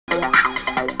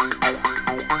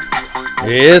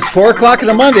It's 4 o'clock on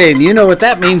a Monday, and you know what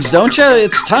that means, don't you?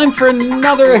 It's time for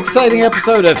another exciting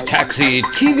episode of Taxi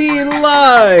TV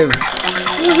Live!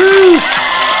 Woohoo!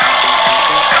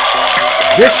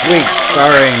 This week,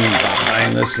 starring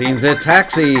behind the scenes at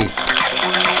Taxi,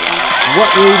 what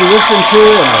we listen to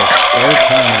in our spare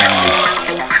time.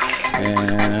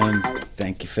 And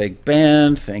thank you, fake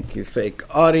band. Thank you, fake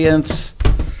audience.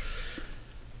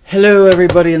 Hello,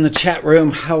 everybody in the chat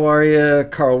room. How are you?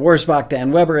 Carl Worsbach,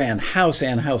 Dan Weber, Ann House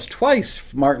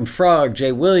twice, Martin Frog,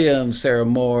 Jay Williams, Sarah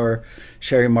Moore,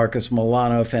 Sherry Marcus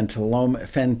Milano,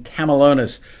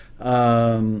 Fentamalonis,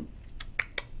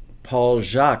 Paul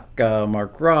Jacques,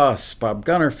 Mark Ross, Bob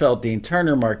Gunnerfeld, Dean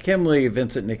Turner, Mark Himley,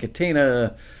 Vincent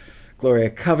Nicotina,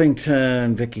 Gloria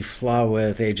Covington, Vicky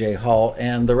Flawith, AJ Hall,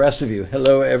 and the rest of you.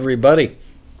 Hello, everybody.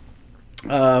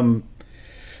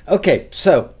 Okay,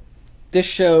 so this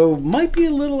show might be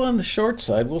a little on the short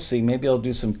side. We'll see. Maybe I'll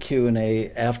do some Q&A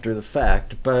after the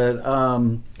fact. But I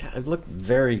look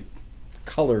very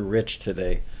color-rich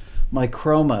today. My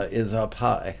chroma is up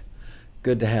high.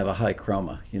 Good to have a high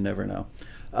chroma. You never know.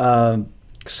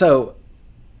 So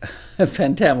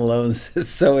Fantamalones is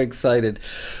so excited.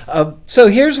 So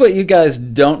here's what you guys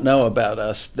don't know about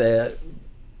us. That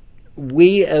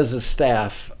we as a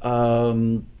staff,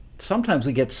 sometimes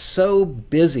we get so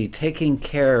busy taking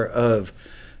care of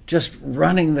just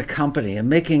running the company and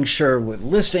making sure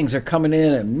listings are coming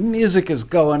in and music is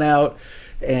going out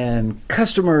and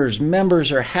customers,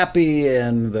 members are happy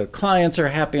and the clients are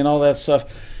happy and all that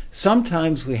stuff.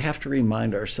 Sometimes we have to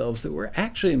remind ourselves that we're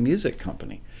actually a music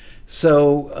company.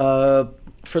 So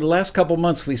for the last couple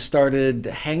months, we started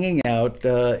hanging out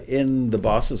in the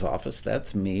boss's office.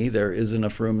 That's me. There is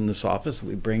enough room in this office.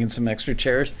 We bring in some extra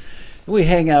chairs. We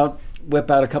hang out, whip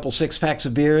out a couple 6-packs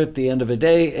of beer at the end of a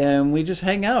day, and we just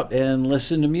hang out and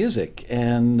listen to music.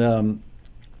 And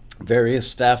various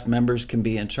staff members can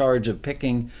be in charge of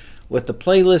picking what the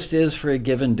playlist is for a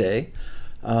given day.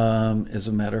 As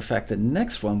a matter of fact, the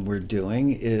next one we're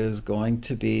doing is going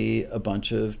to be a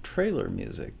bunch of trailer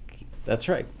music. That's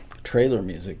right, trailer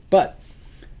music. But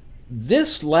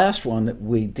this last one that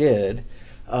we did,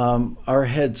 our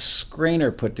head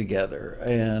screener put together,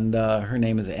 and her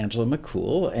name is Angela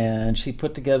McCool, and she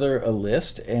put together a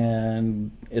list,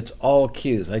 and it's all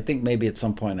cues. I think maybe at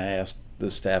some point I asked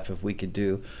the staff if we could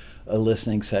do a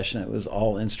listening session. It was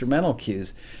all instrumental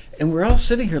cues, and we're all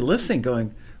sitting here listening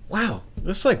going, wow,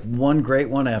 this is like one great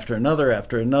one after another,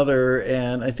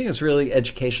 and I think it's really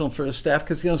educational for the staff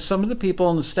because, you know, some of the people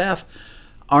on the staff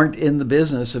aren't in the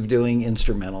business of doing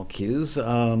instrumental cues.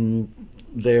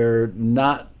 They're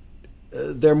not,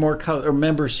 they're more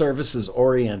member services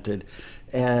oriented,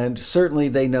 and certainly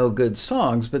they know good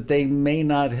songs, but they may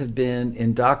not have been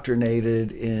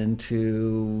indoctrinated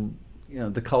into, you know,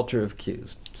 the culture of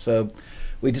cues. So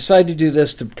we decided to do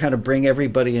this to kind of bring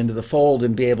everybody into the fold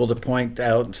and be able to point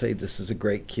out and say, this is a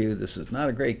great cue, this is not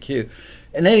a great cue.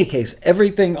 In any case,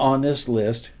 everything on this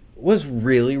list was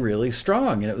really, really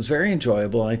strong, and it was very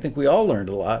enjoyable, and I think we all learned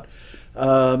a lot.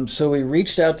 So we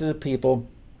reached out to the people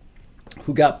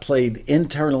who got played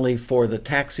internally for the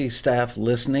Taxi staff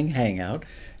listening hangout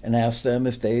and asked them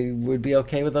if they would be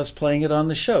okay with us playing it on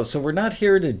the show. So we're not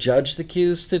here to judge the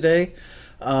cues today.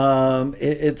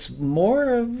 It's more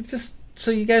of just so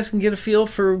you guys can get a feel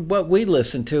for what we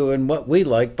listen to and what we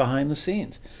like behind the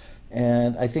scenes.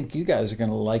 And I think you guys are going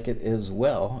to like it as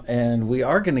well. And we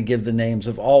are going to give the names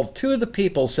of all. 2 of the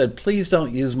people said, please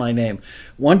don't use my name.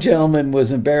 One gentleman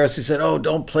was embarrassed. He said, oh,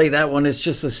 don't play that one. It's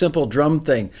just a simple drum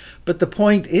thing. But the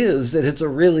point is that it's a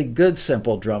really good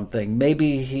simple drum thing.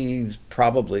 Maybe he's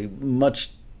probably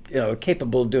much,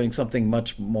 capable of doing something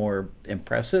much more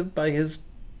impressive by his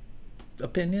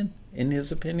opinion, in his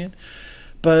opinion.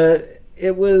 But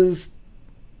it was,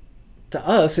 to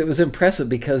us, it was impressive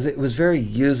because it was very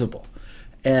usable.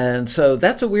 And so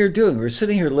that's what we were doing. We were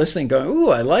sitting here listening, going, ooh,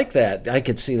 I like that. I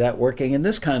could see that working in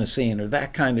this kind of scene or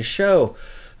that kind of show.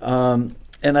 And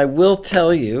I will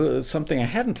tell you something I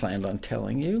hadn't planned on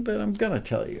telling you, but I'm going to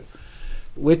tell you,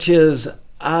 which is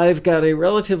I've got a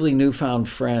relatively newfound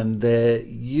friend that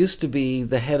used to be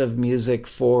the head of music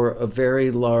for a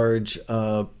very large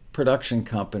production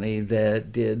company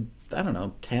that did,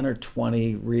 10 or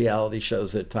 20 reality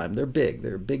shows at a time. They're big.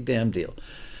 They're a big damn deal.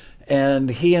 And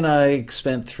he and I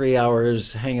spent 3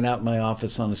 hours hanging out in my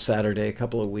office on a Saturday a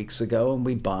couple of weeks ago, and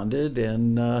we bonded.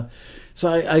 And so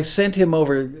I sent him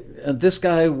over. This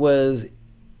guy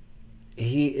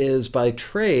he is by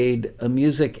trade a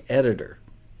music editor,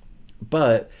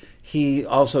 but he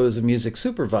also is a music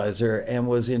supervisor and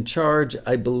was in charge,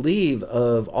 I believe,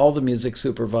 of all the music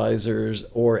supervisors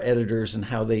or editors and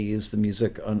how they use the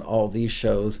music on all these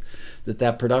shows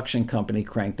that production company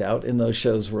cranked out. And those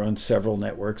shows were on several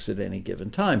networks at any given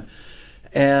time.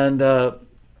 And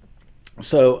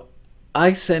so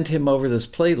I sent him over this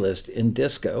playlist in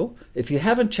disco. If you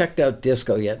haven't checked out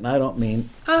disco yet, and I don't mean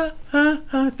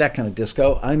that kind of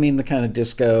disco, I mean the kind of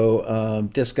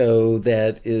disco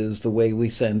that is the way we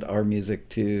send our music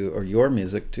to, or your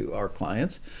music to our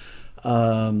clients.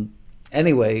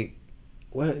 Anyway,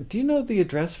 do you know the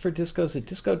address for disco? Is it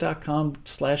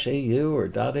disco.com/au or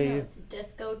 .au? No, it's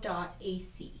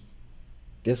disco.ac.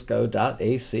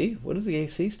 Disco.ac? What does the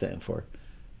AC stand for?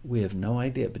 We have no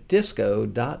idea, but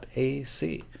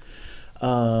disco.ac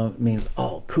means,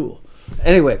 oh, cool.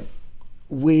 Anyway,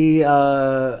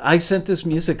 I sent this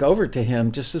music over to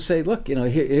him just to say, look,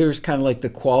 here's kind of like the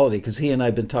quality, because he and I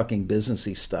have been talking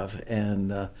businessy stuff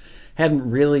and hadn't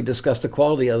really discussed the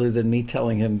quality other than me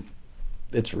telling him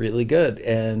it's really good.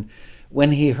 And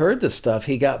when he heard the stuff,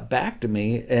 he got back to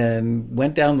me and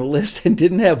went down the list and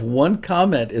didn't have one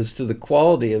comment as to the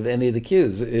quality of any of the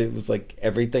cues. It was like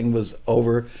everything was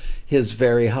over his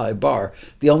very high bar.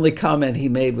 The only comment he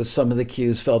made was some of the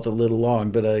cues felt a little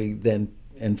long, but I then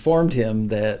informed him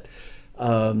that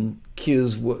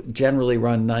cues generally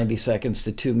run 90 seconds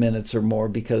to 2 minutes or more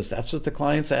because that's what the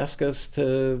clients ask us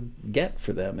to get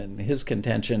for them. And his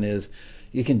contention is,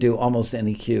 you can do almost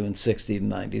any cue in 60 to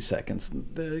 90 seconds.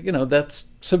 That's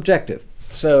subjective.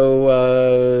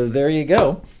 So there you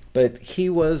go. But he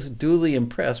was duly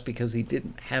impressed because he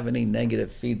didn't have any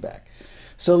negative feedback.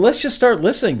 So let's just start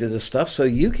listening to this stuff so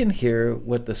you can hear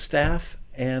what the staff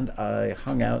and I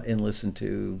hung out and listened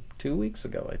to 2 weeks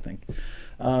ago, I think.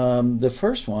 The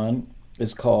first one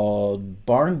is called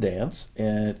Barn Dance,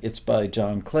 and it's by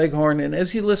John Cleghorn. And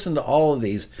as you listen to all of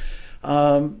these,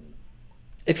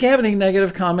 if you have any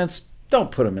negative comments,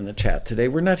 don't put them in the chat today.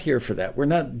 We're not here for that. We're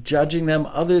not judging them,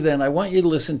 other than I want you to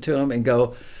listen to them and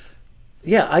go,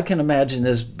 yeah, I can imagine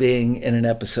this being in an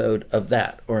episode of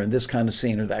that, or in this kind of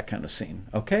scene or that kind of scene.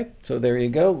 Okay? So there you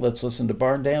go. Let's listen to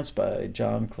Barn Dance by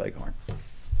John Cleghorn.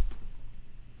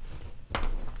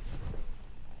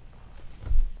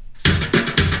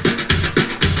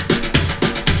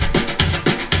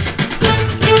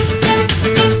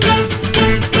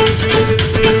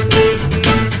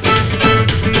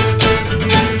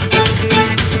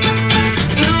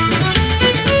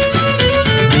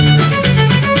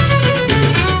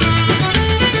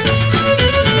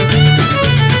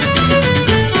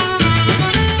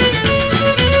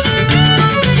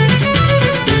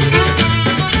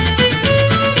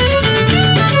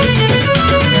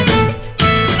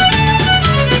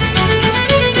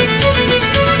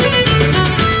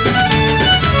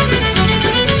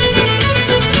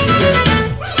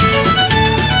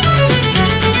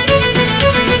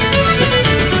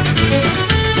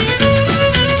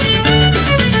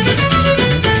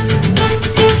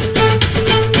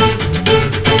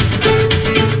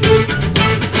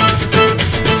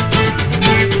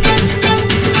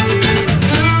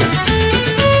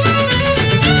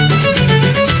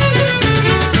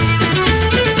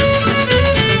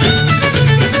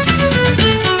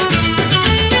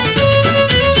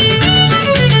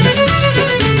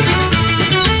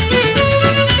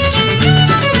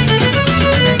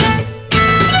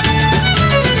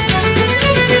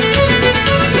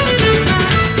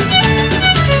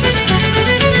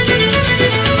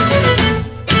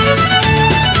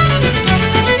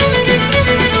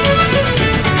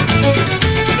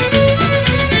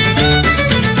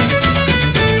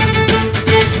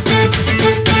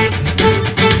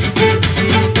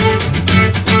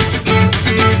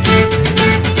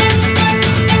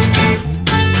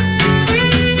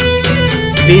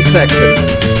 B section.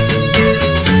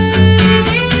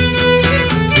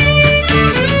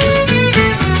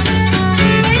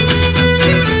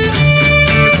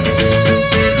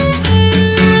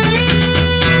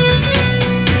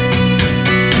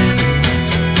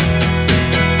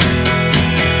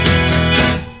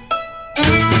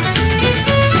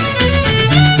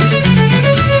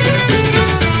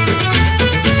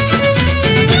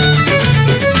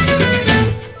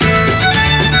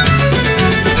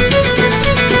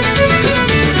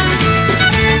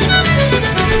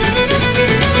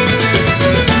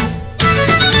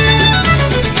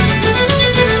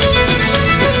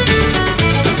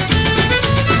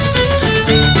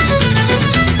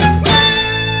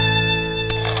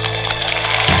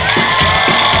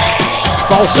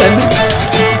 False ending.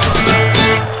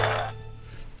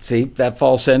 See, that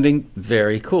false ending,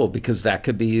 very cool, because that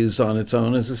could be used on its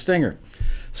own as a stinger.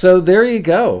 So there you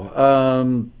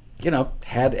go.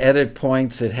 had edit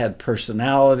points, it had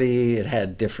personality, it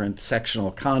had different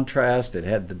sectional contrast, it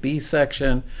had the B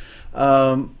section.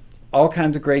 All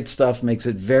kinds of great stuff, makes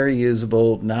it very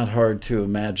usable, not hard to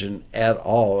imagine at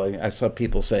all. I saw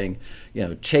people saying,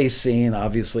 chase scene,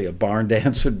 obviously a barn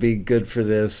dance would be good for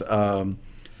this. What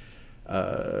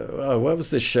was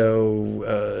the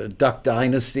show? Duck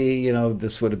Dynasty,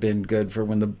 this would have been good for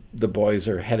when the boys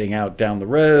are heading out down the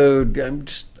road.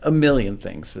 Just a million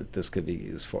things that this could be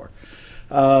used for.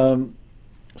 So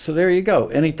there you go.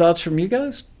 Any thoughts from you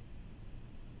guys?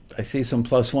 I see some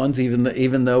plus ones,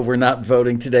 even though we're not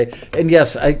voting today. And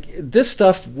yes, this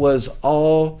stuff was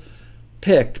all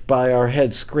picked by our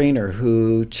head screener,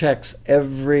 who checks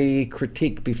every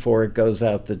critique before it goes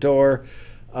out the door,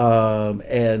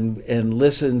 and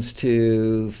listens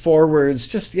to forwards.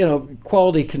 Just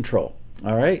quality control.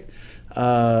 All right.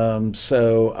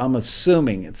 So I'm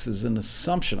assuming, this is an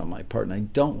assumption on my part, and I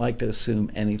don't like to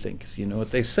assume anything, because you know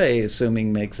what they say,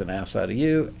 assuming makes an ass out of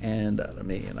you and out of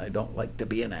me, and I don't like to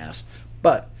be an ass.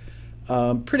 But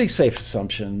pretty safe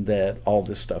assumption that all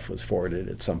this stuff was forwarded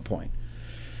at some point.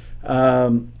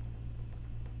 No,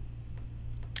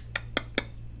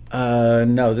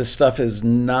 this stuff is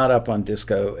not up on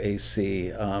Disco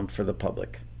AC for the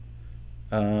public.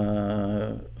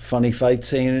 Funny fight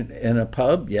scene in a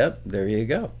pub. Yep, there you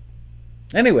go.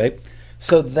 Anyway,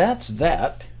 so that's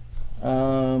that.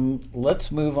 Let's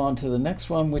move on to the next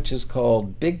one, which is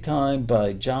called Big Time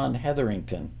by John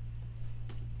Hetherington.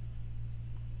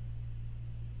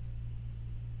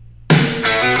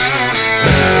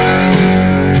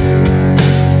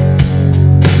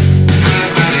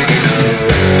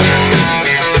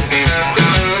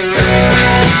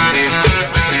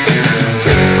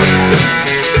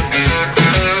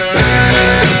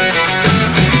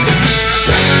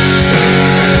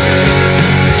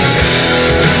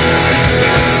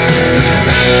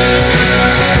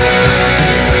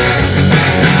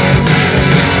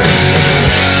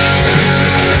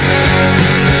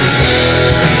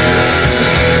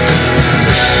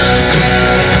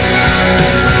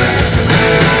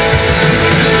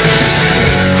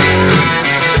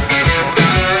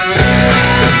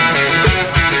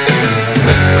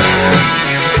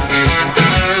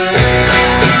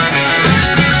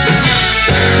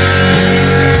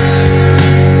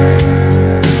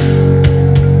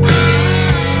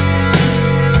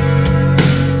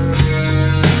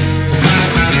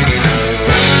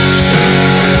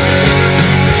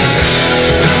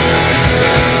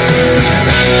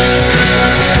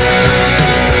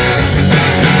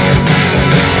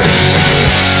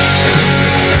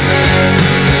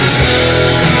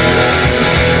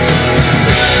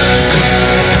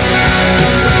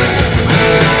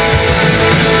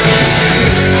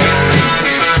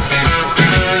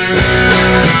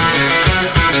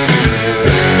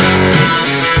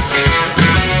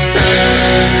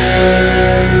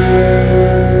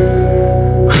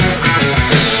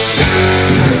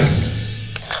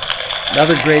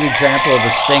 Another great example of a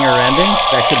stinger ending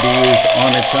that could be used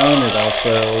on its own. It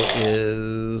also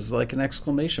is like an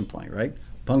exclamation point, right?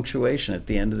 Punctuation at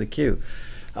the end of the cue.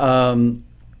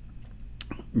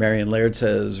 Marion Laird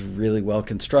says, really well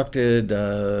constructed.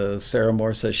 Sarah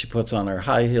Moore says she puts on her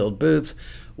high-heeled boots,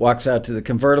 walks out to the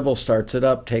convertible, starts it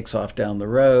up, takes off down the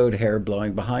road, hair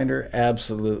blowing behind her.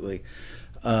 Absolutely.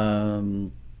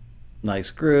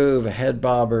 Nice groove, a head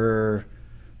bobber.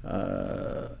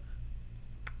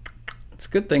 It's a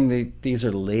good thing these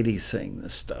are ladies saying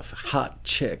this stuff. Hot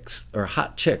chicks, or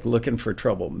hot chick looking for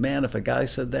trouble. Man, if a guy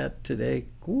said that today,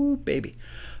 ooh, baby.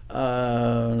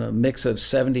 A mix of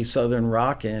 70s Southern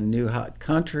rock and new hot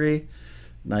country.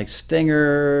 Nice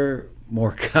stinger,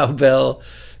 more cowbell,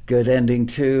 good ending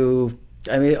too.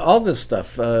 I mean, all this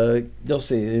stuff, you'll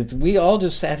see. We all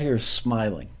just sat here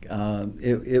smiling.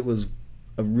 It was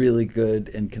a really good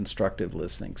and constructive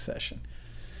listening session.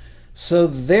 So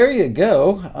there you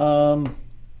go.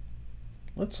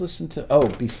 Let's listen to,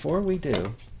 before we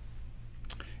do,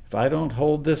 if I don't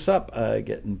hold this up, I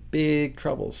get in big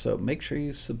trouble. So make sure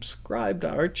you subscribe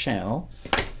to our channel.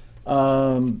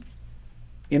 You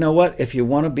know what? If you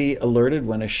want to be alerted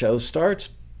when a show starts,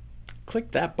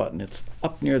 click that button. It's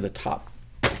up near the top.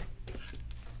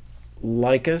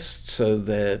 Like us so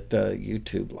that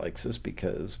YouTube likes us,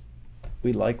 because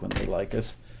we like when they like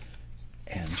us.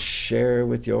 And share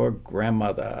with your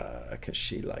grandmother because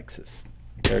she likes us.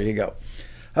 There you go.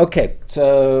 Okay,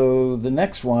 so the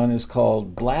next one is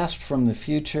called Blast from the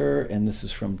Future, and this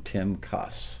is from Tim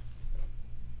Koss.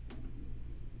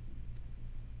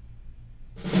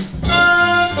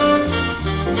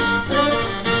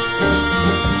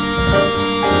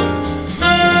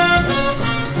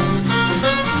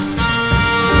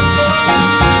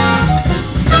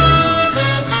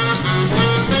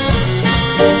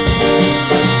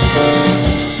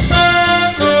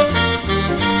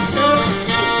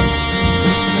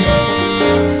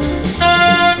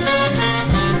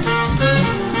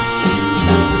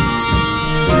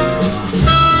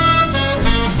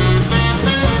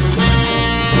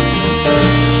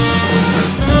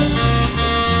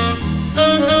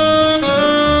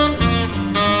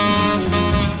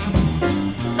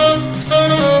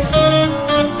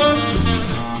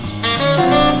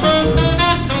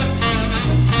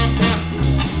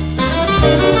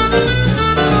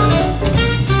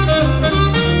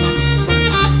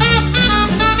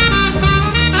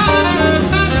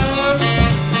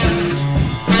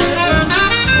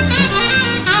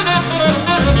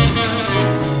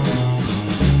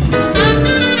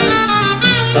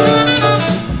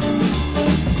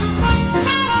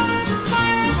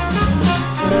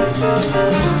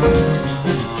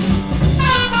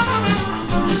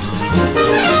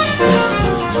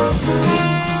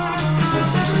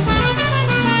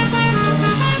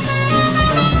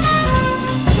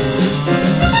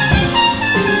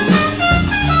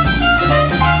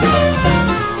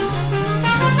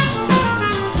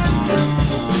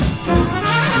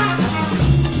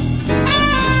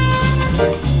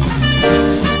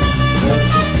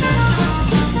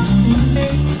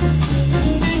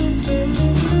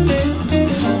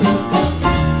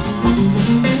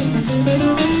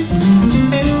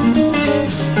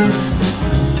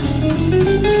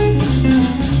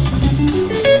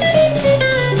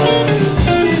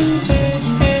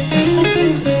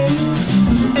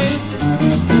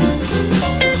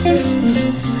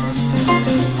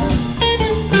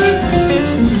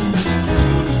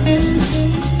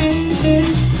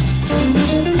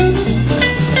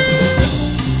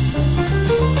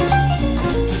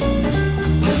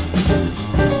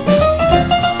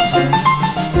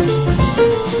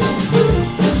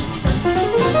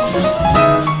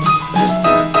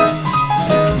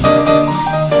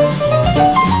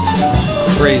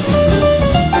 crazy.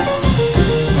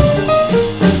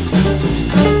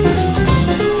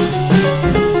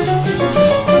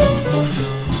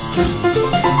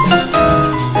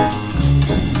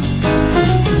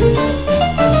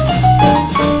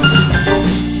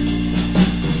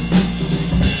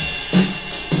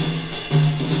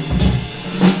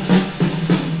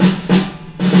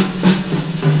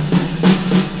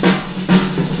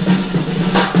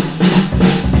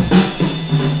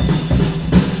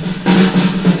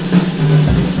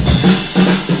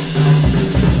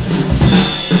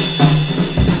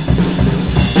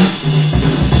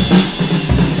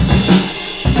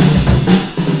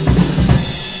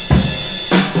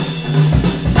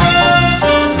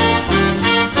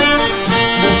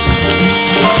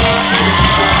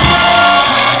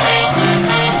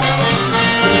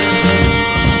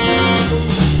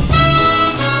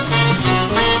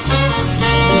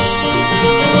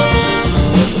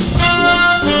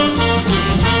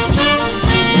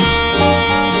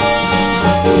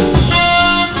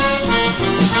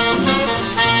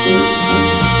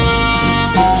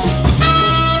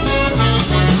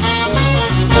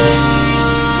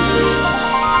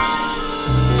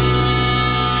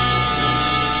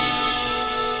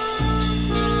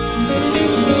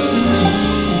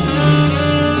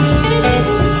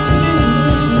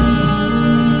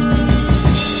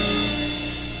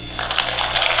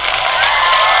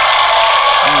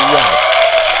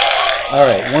 All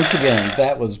right, once again,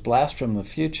 that was Blast from the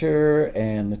Future,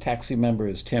 and the taxi member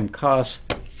is Tim Koss.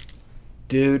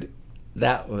 Dude,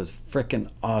 that was freaking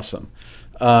awesome.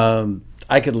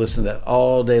 I could listen to that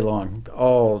all day long,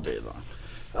 all day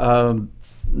long.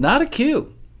 Not a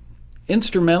cue.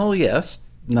 Instrumental, yes,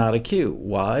 not a cue.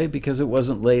 Why? Because it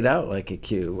wasn't laid out like a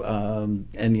cue.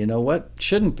 And you know what?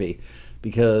 Shouldn't be.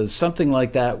 Because something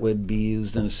like that would be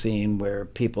used in a scene where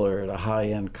people are at a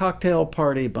high-end cocktail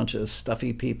party, a bunch of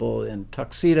stuffy people in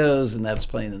tuxedos, and that's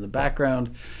playing in the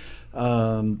background.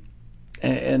 And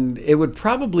it would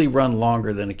probably run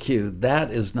longer than a cue. That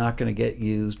is not going to get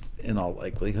used, in all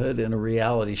likelihood, in a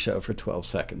reality show for 12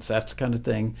 seconds. That's the kind of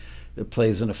thing that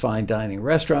plays in a fine dining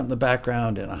restaurant in the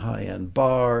background, in a high-end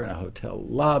bar, in a hotel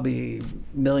lobby,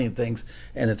 a million things,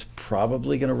 and it's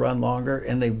probably going to run longer,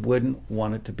 and they wouldn't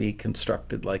want it to be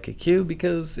constructed like a cue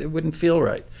because it wouldn't feel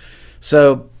right.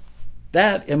 So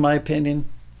that, in my opinion,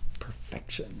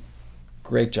 perfection.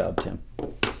 Great job, Tim.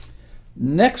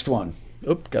 Next one.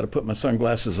 Oop, got to put my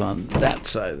sunglasses on that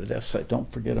side of the desk so I don't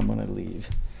forget them when I leave.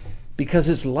 Because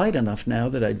it's light enough now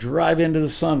that I drive into the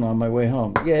sun on my way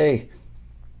home. Yay.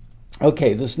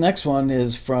 Okay, this next one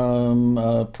is from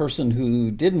a person who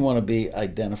didn't want to be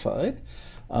identified.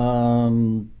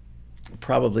 Probably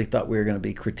thought we were going to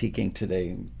be critiquing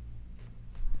today.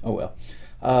 Oh well.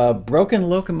 Broken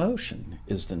Locomotion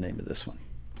is the name of this one.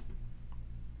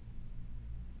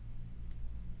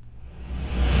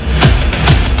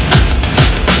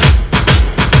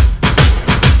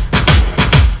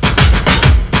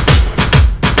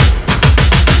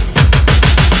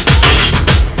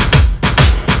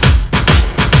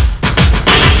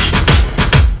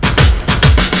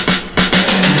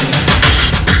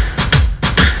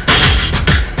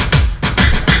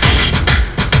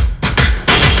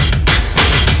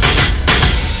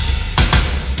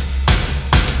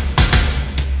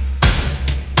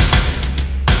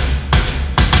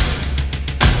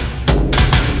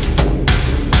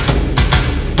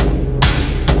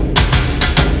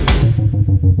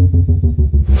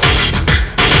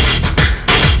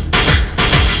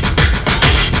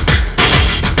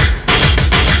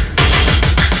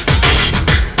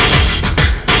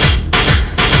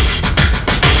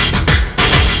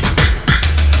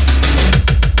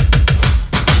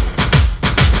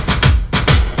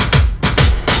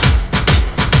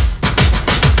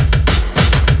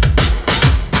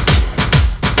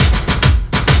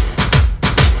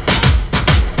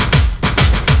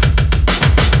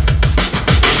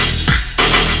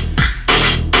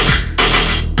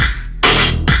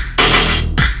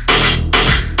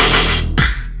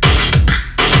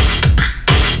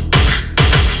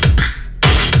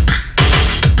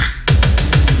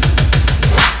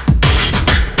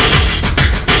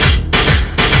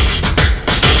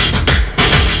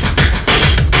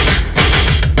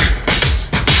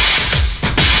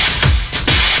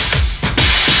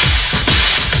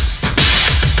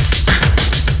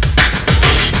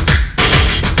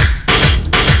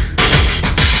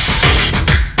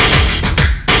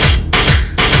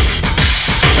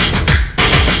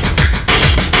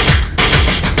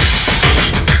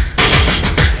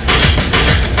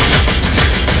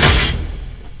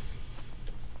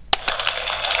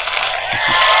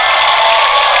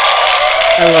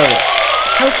 I love it.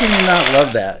 how can you not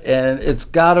love that? And it's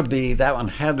got to be, that one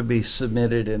had to be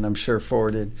submitted and I'm sure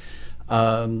forwarded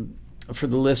for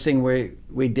the listing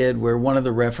we did, where one of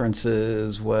the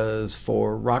references was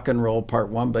for Rock and Roll Part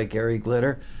 1 by Gary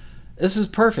Glitter. This is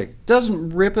perfect. Doesn't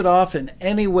rip it off in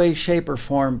any way, shape, or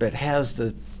form, but has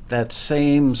that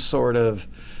same sort of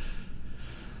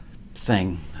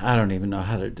thing. I don't even know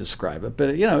how to describe it, but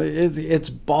it's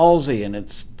ballsy and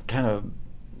it's kind of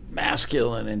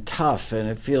masculine and tough, and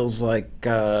it feels like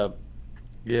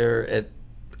you're at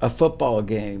a football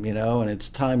game, and it's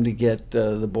time to get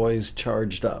the boys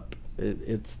charged up.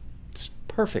 It's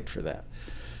perfect for that.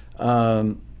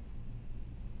 I'm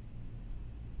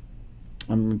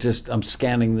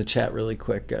scanning the chat really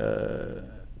quick.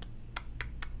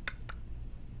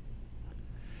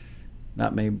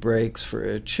 Not many breaks for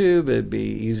a tube. It'd be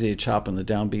easy to chop on the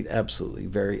downbeat. Absolutely,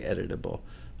 very editable.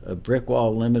 A brick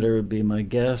wall limiter would be my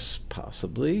guess,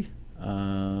 possibly.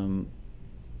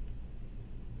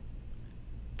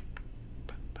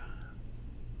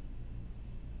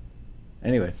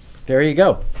 Anyway, there you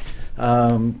go.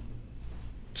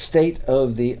 State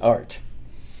of the art.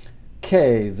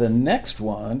 Okay, the next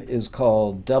one is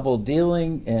called Double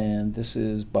Dealing, and this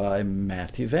is by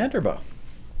Matthew Vanderboe.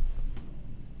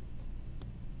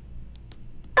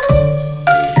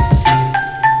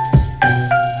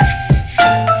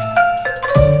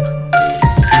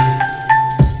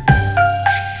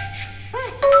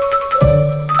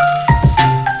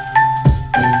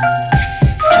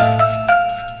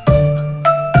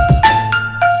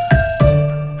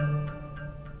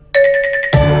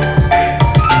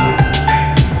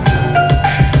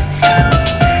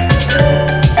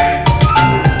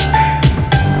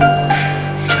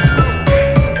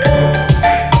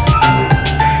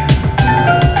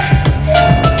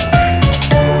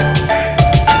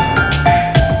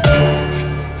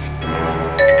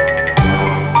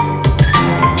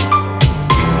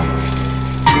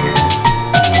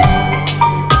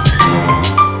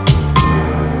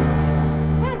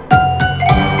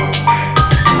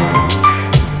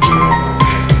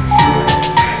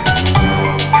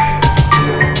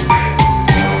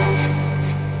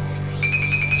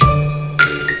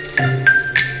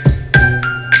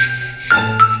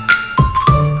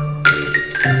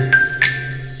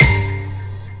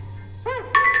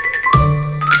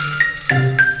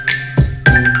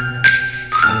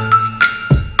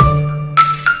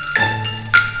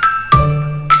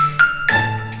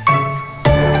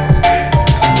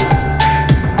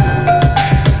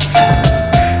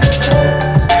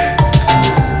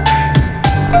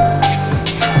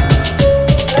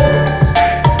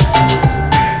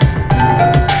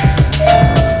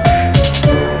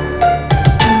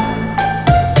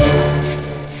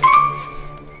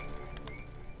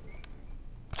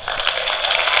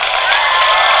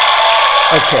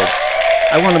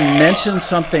 Mention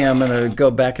something. I'm going to go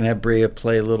back and have Bria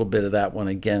play a little bit of that one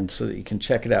again so that you can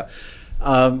check it out.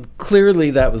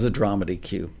 Clearly that was a dramedy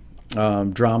cue.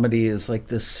 Dramedy is like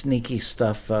this sneaky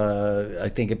stuff. I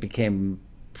think it became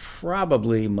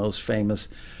probably most famous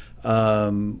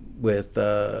with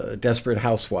Desperate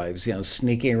Housewives,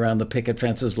 sneaking around the picket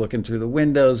fences, looking through the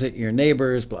windows at your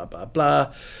neighbors, blah, blah,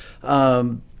 blah.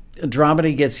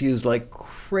 Dramedy gets used like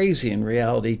crazy in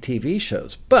reality TV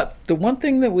shows. But the one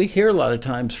thing that we hear a lot of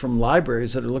times from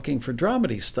libraries that are looking for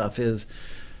dramedy stuff is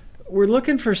we're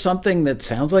looking for something that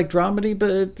sounds like dramedy, but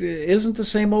it isn't the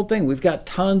same old thing. We've got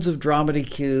tons of dramedy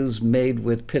cues made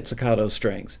with pizzicato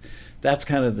strings. That's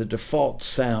kind of the default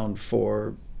sound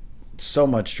for so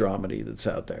much dramedy that's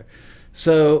out there.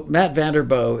 So Matt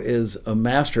Vanderboe is a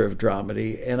master of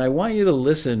dramedy, and I want you to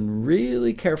listen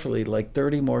really carefully, like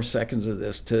 30 more seconds of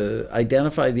this, to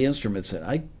identify the instruments. And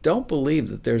I don't believe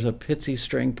that there's a pizzy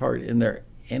string part in there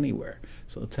anywhere.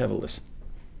 So let's have a listen.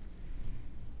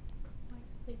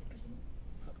 Like the beginning?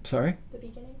 Sorry? The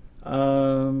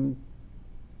beginning?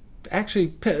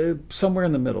 Actually, somewhere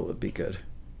in the middle would be good.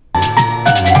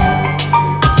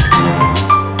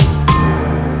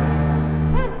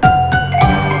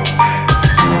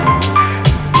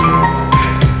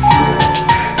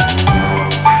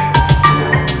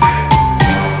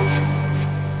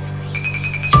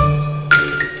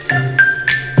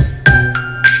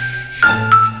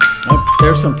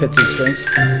 There's some pitsy strings.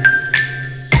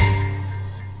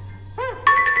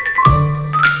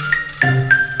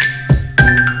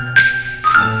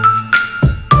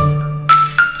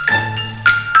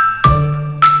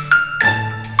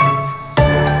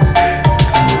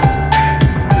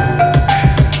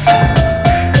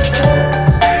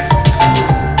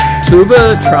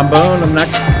 Tuba, trombone, I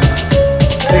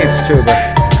think it's tuba.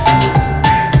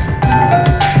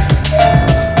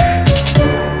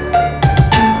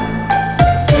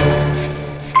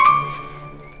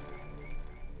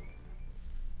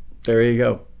 There you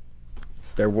go.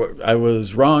 I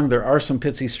was wrong. There are some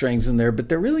Pitsy strings in there, but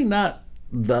they're really not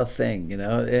the thing, and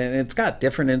it's got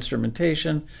different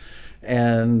instrumentation,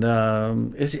 and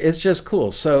it's just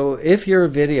cool. So if you're a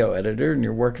video editor and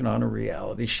you're working on a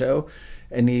reality show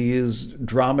and you use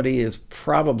dramedy, is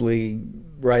probably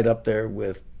right up there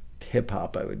with hip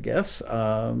hop, I would guess,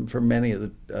 for many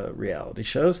of the reality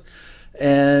shows.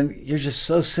 And you're just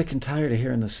so sick and tired of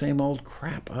hearing the same old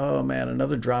crap. Oh man,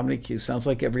 another dramedy cue. Sounds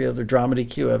like every other dramedy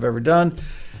cue I've ever done.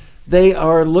 They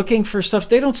are looking for stuff.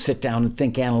 They don't sit down and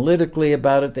think analytically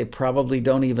about it. They probably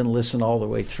don't even listen all the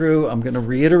way through. I'm going to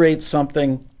reiterate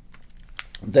something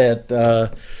that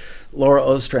Laura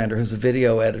Ostrander, who's a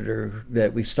video editor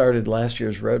that we started last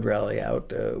year's Road Rally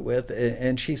out with,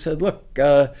 and she said, look,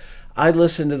 I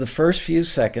listen to the first few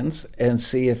seconds and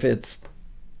see if it's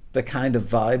the kind of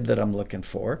vibe that I'm looking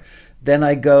for. Then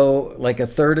I go like a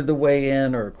third of the way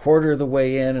in or a quarter of the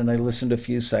way in, and I listen to a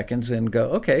few seconds and go,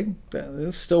 okay,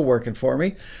 it's still working for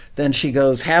me. Then she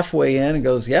goes halfway in and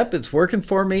goes, yep, it's working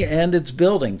for me and it's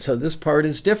building. So this part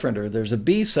is different, or there's a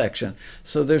B section.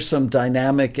 So there's some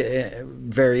dynamic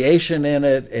variation in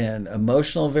it and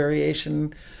emotional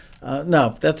variation.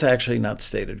 No, that's actually not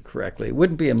stated correctly. It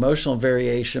wouldn't be emotional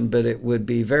variation, but it would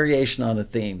be variation on a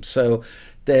theme. So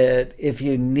that if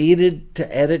you needed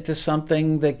to edit to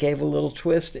something that gave a little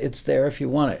twist, it's there if you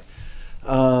want it.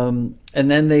 And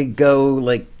then they go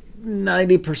like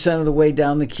 90% of the way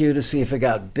down the cue to see if it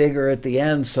got bigger at the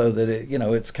end, so that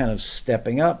it's kind of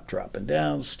stepping up, dropping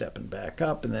down, stepping back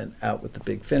up, and then out with the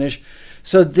big finish.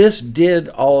 So this did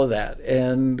all of that.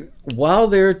 And while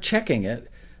they're checking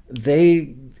it,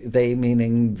 they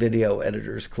meaning video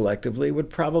editors collectively,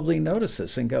 would probably notice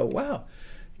this and go, wow,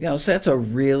 so that's a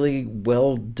really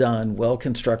well done, well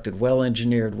constructed, well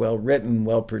engineered, well written,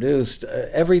 well produced.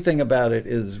 Everything about it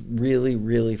is really,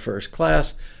 really first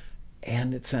class.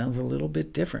 And it sounds a little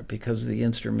bit different because of the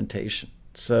instrumentation.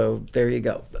 So there you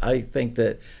go. I think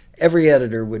that every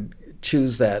editor would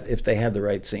choose that if they had the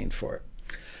right scene for it.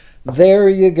 There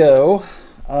you go.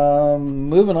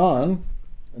 Moving on.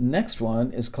 Next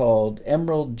one is called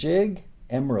Emerald Jig.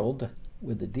 Emerald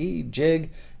with a D, Jig.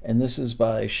 And this is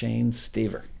by Shane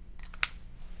Stever.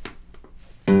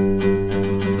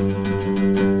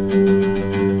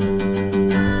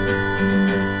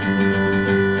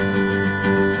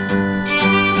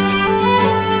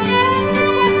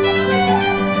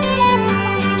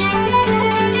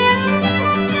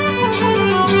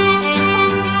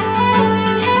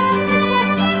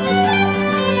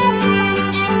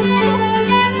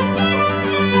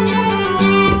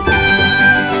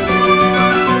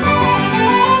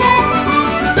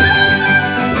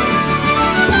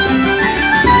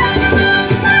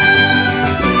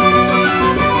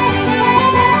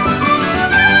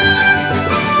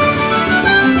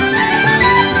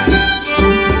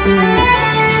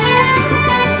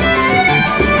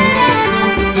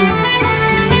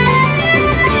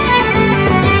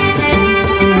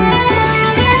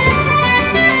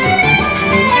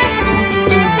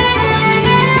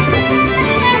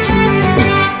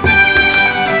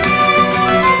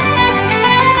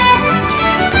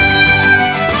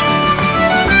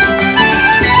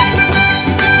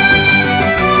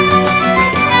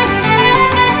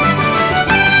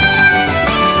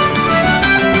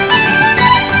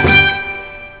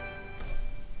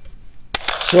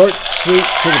 Short, sweet,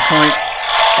 to the point,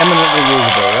 eminently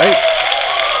usable, right?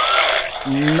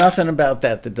 Nothing about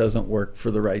that doesn't work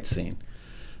for the right scene.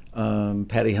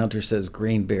 Patty Hunter says,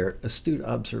 green beer. Astute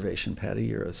observation, Patty.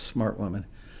 You're a smart woman.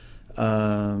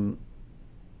 Paul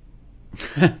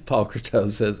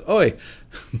Croteau says, oi,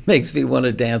 makes me want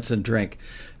to dance and drink.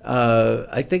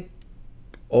 I think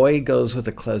oi goes with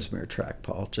a klezmer track,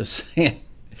 Paul. Just saying.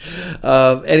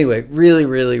 Anyway, really,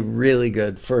 really, really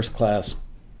good. First class.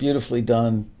 Beautifully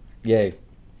done. Yay.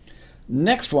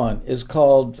 Next one is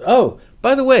called, oh,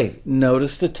 by the way,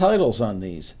 notice the titles on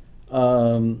these.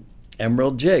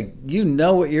 Emerald Jig. You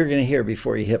know what you're going to hear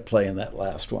before you hit play in that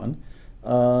last one.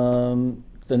 The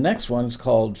next one is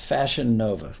called Fashion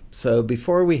Nova. So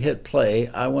before we hit play,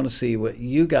 I want to see what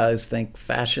you guys think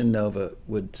Fashion Nova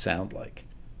would sound like.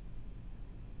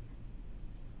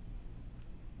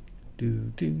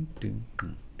 Do do do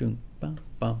do do bum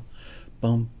bum.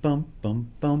 Bum, bum,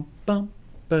 bum, bum, bum,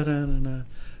 ba-da-da-da.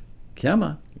 Come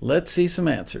on, let's see some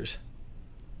answers.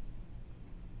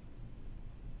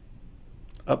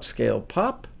 Upscale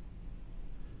pop.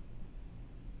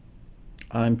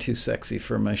 I'm too sexy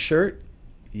for my shirt.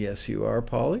 Yes, you are,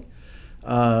 Polly.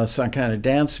 Some kind of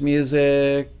dance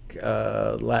music,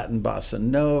 Latin bossa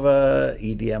nova,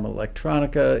 EDM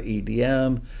electronica,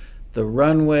 EDM, The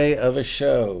runway of a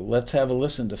show. Let's have a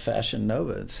listen to Fashion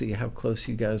Nova and see how close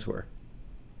you guys were.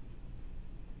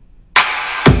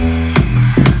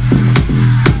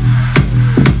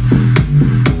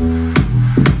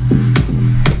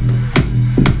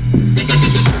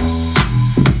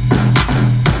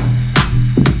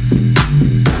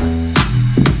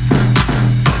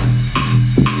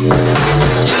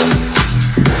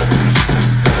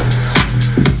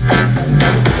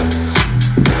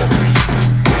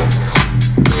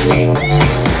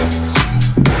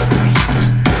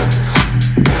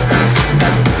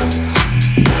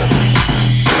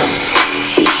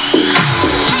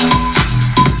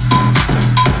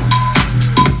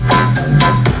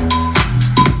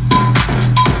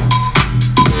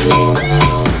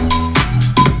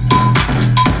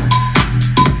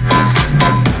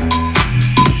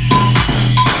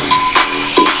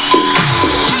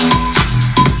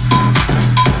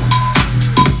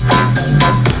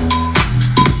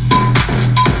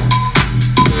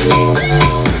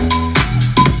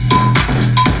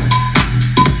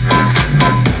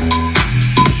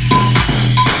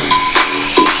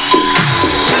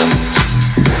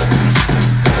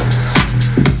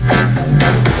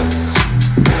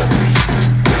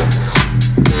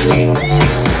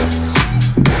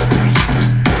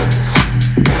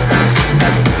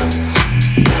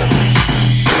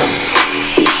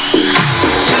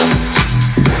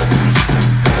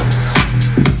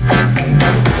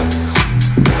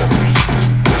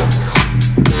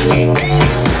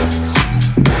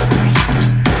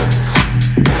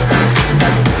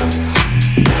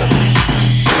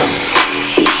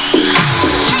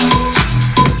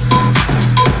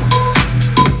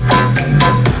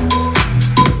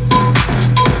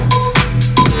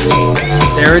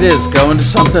 There it is, going to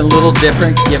something a little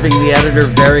different, giving the editor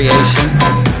variation.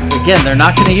 Again, they're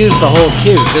not going to use the whole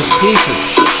cue, just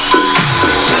pieces.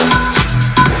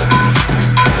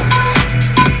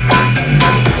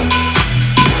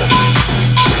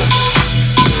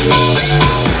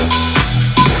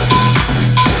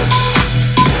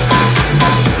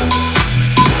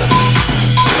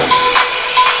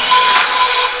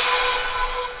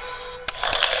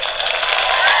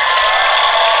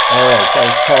 That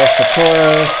was Paul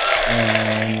Sikora,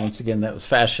 and once again, that was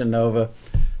Fashion Nova.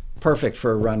 Perfect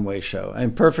for a runway show,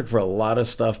 and perfect for a lot of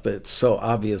stuff, but it's so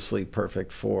obviously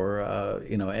perfect for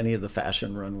any of the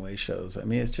fashion runway shows. I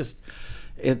mean, it's just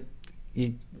it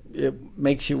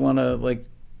makes you want to like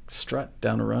strut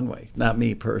down a runway. Not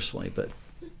me personally, but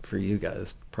for you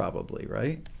guys probably,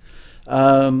 right?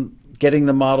 Getting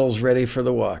the models ready for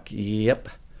the walk. Yep.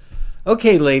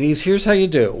 Okay, ladies, here's how you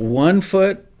do it. 1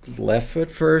 foot. Left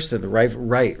foot first, and the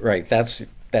right.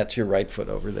 That's your right foot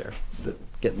over there.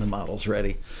 Getting the models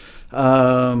ready.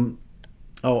 Oh,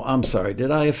 I'm sorry.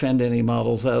 Did I offend any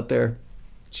models out there?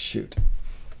 Shoot.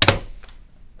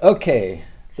 Okay,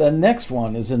 the next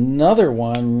one is another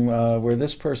one where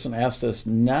this person asked us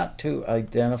not to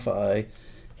identify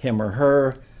him or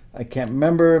her. I can't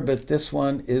remember, but this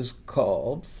one is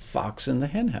called Fox in the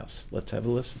Henhouse. Let's have a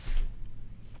listen.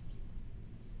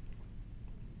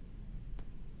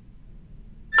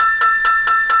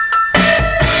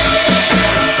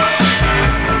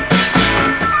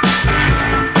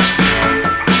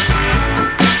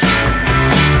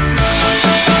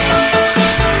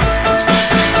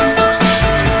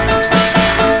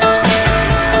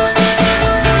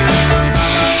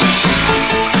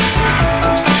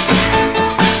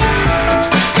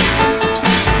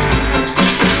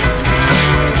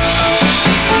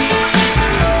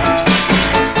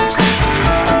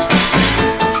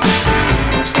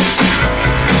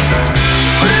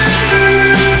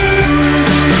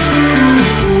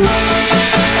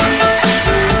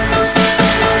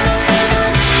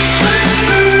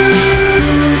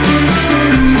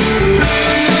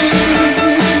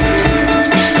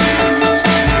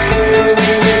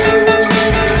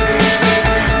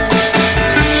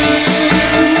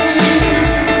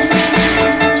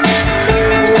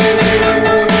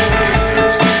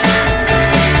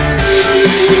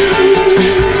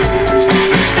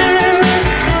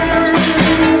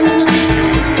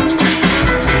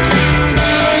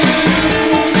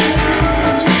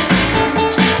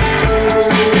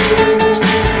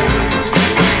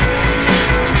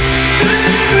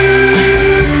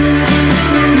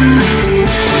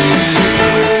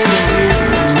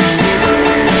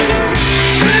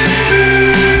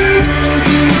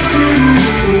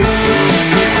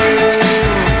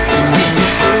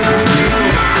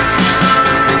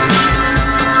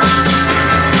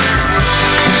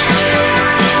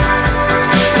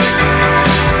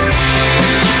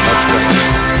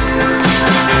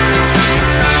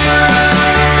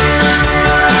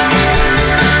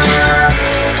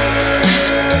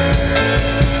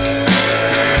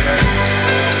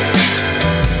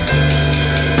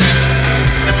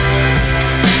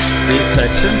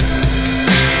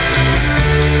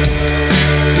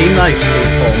 Nice, Steve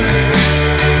Coleman.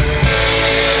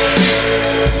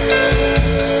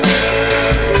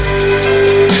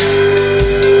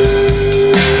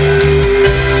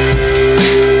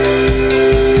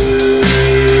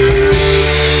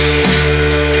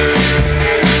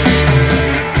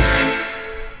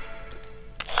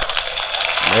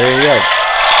 There you go.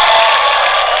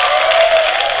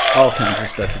 All kinds of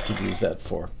stuff you could use that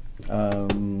for.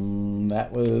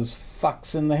 That was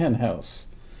Fox in the Hen House.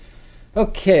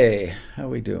 Okay, how are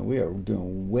we doing? We are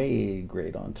doing way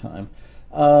great on time.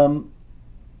 I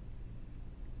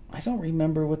don't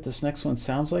remember what this next one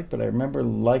sounds like, but I remember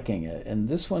liking it. And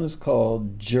this one is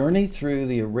called Journey Through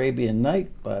the Arabian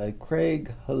Night by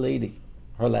Craig Halady.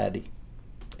 Hlady.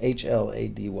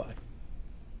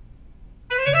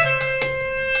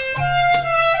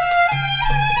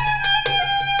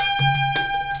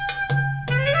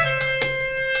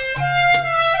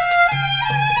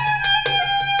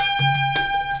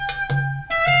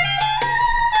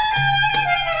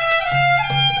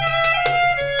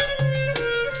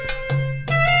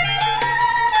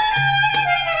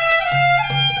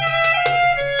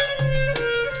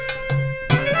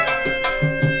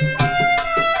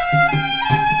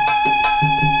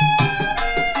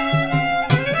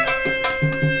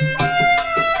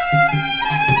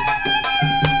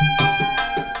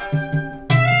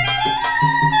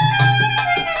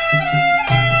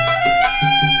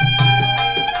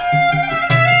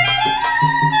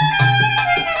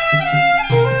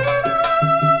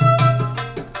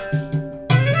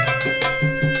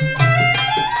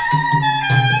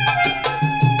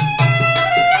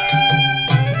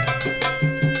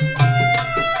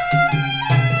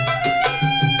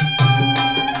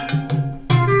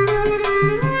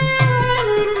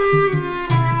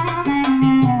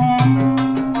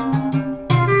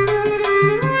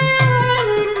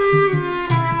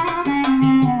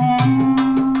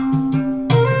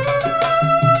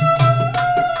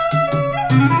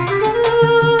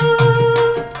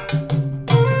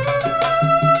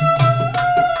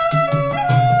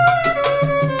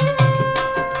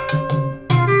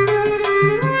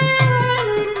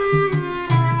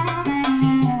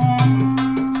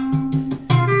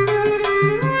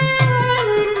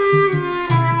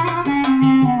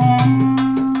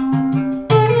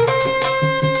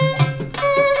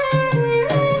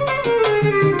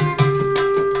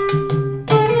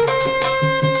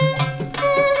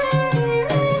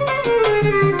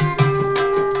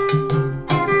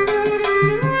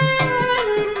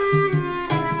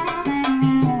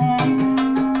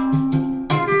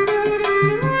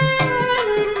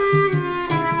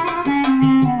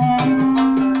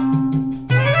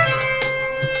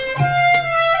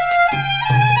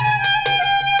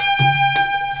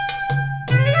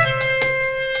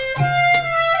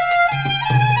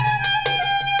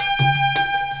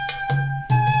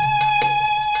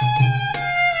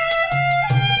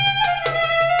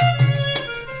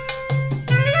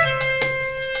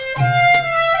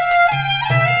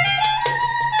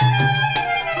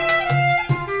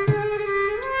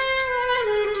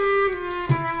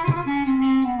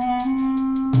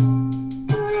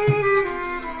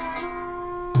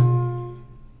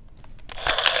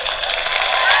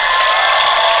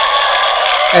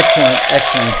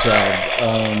 Excellent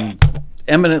job.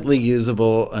 Eminently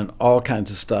usable and all kinds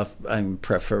of stuff. I'm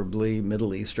preferably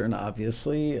Middle Eastern,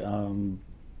 obviously.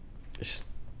 It's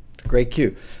a great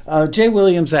cue. Jay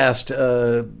Williams asked,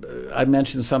 I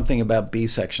mentioned something about B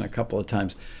section a couple of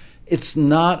times. It's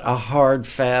not a hard,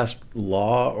 fast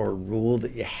law or rule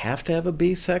that you have to have a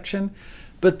B section,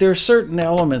 but there are certain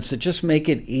elements that just make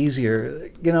it easier.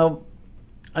 You know,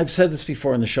 I've said this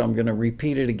before in the show, I'm going to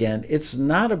repeat it again. It's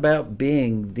not about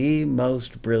being the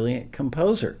most brilliant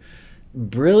composer.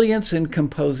 Brilliance in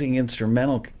composing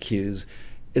instrumental cues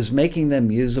is making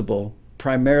them usable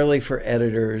primarily for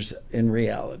editors in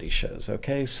reality shows,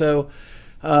 okay? So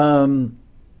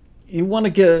you want to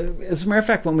get, as a matter of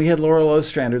fact, when we had Laurel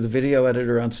Ostrander, the video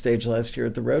editor, on stage last year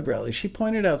at the Road Rally, she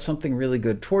pointed out something really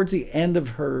good. Towards the end of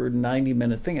her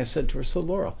 90-minute thing, I said to her, so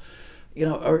Laurel, you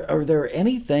know, are there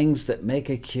any things that make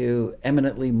a cue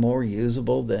eminently more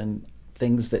usable than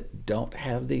things that don't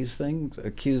have these things,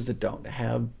 or cues that don't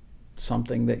have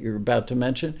something that you're about to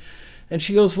mention? And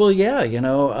she goes, well, yeah, you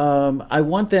know, I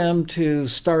want them to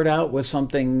start out with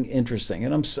something interesting.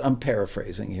 And I'm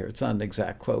paraphrasing here. It's not an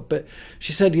exact quote. But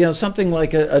she said, you know, something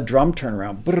like a drum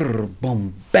turnaround, brrr,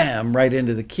 boom, bam, right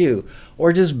into the cue.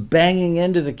 Or just banging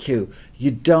into the cue.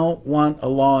 You don't want a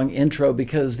long intro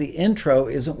because the intro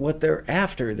isn't what they're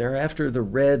after. They're after the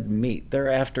red meat.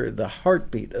 They're after the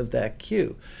heartbeat of that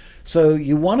cue. So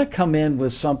you want to come in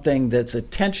with something that's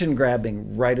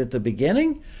attention-grabbing right at the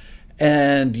beginning,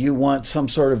 and you want some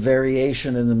sort of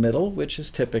variation in the middle, which is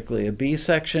typically a B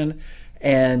section,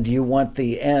 and you want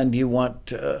the end, you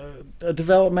want a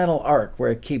developmental arc where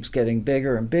it keeps getting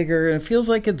bigger and bigger, and it feels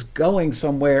like it's going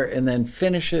somewhere, and then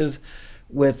finishes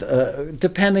with,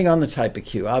 depending on the type of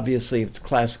cue. Obviously, if it's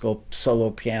classical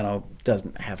solo piano,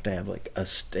 doesn't have to have like a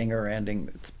stinger ending.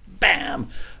 It's bam!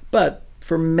 But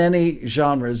for many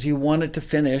genres, you want it to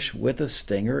finish with a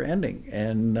stinger ending.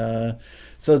 And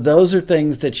so those are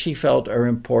things that she felt are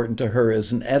important to her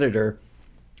as an editor.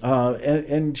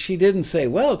 And she didn't say,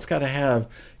 well, it's got to have,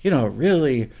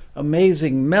 really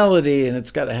amazing melody and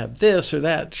it's got to have this or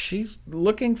that. She's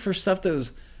looking for stuff that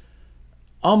was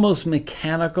almost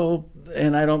mechanical.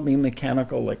 And I don't mean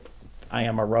mechanical like I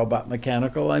am a robot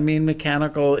mechanical. I mean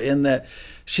mechanical in that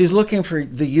she's looking for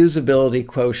the usability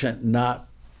quotient, not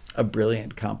a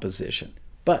brilliant composition.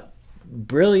 But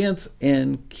brilliance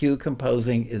in cue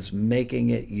composing is making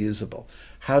it usable.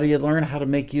 How do you learn how to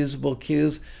make usable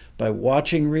cues? By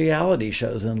watching reality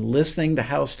shows and listening to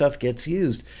how stuff gets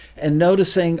used and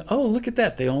noticing, oh, look at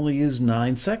that. They only use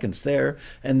 9 seconds there,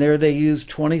 and there they use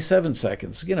 27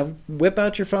 seconds. Whip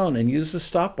out your phone and use the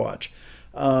stopwatch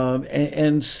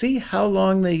and see how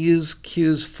long they use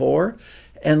cues for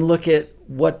and look at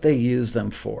what they use them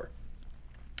for.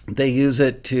 They use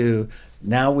it to,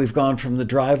 now we've gone from the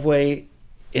driveway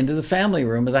into the family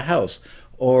room of the house,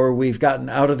 or we've gotten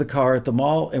out of the car at the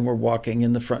mall and we're walking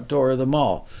in the front door of the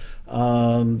mall.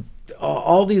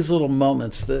 All these little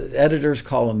moments, the editors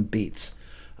call them beats.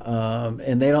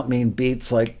 And they don't mean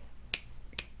beats like,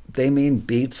 they mean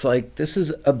beats like this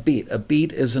is a beat. A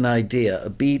beat is an idea. A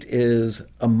beat is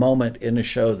a moment in a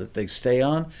show that they stay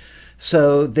on.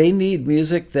 So they need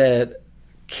music that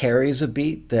carries a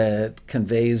beat, that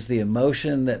conveys the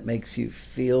emotion, that makes you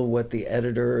feel what the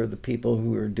editor or the people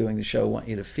who are doing the show want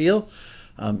you to feel,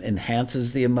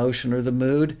 enhances the emotion or the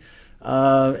mood.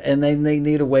 And then they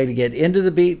need a way to get into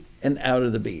the beat and out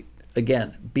of the beat.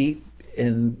 Again, beat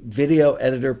in video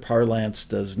editor parlance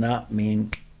does not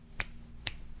mean.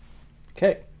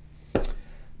 Okay.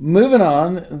 Moving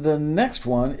on, the next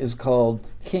one is called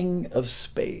King of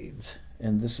Spades,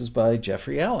 and this is by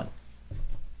Jeffrey Allen.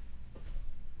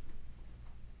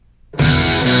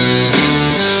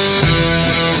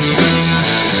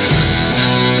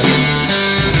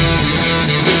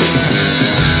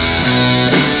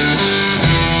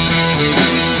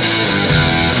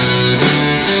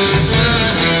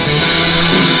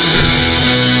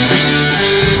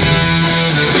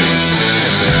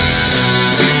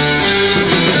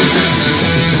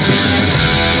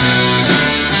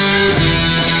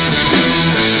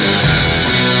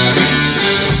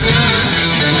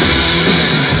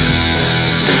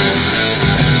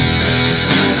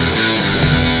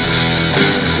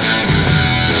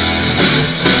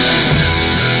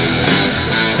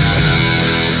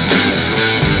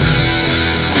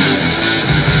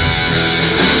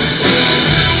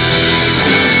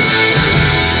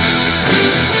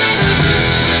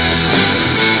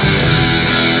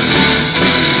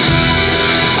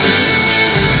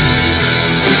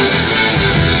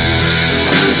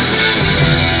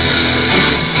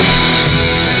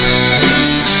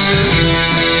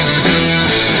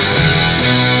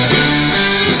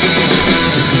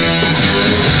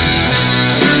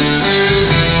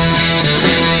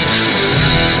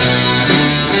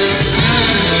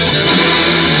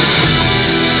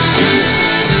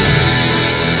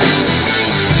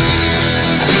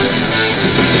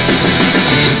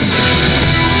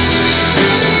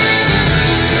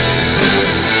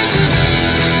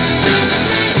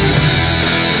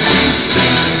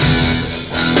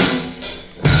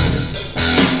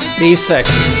 B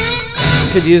section.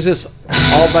 Could use this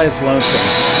all by its lonesome.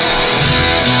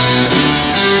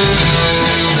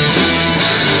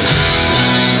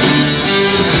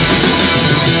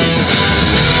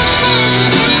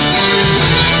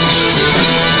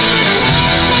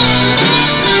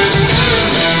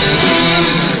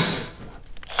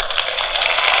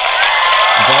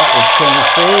 That was King of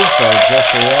Spades by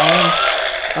Jeffrey Allen.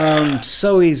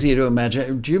 So easy to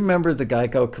imagine. Do you remember the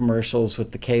Geico commercials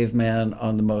with the caveman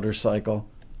on the motorcycle?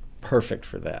 Perfect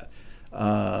for that.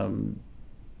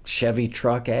 Chevy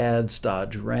truck ads,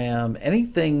 Dodge Ram,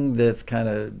 anything that's kind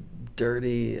of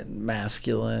dirty and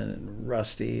masculine and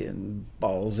rusty and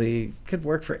ballsy could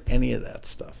work for any of that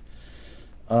stuff.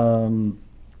 There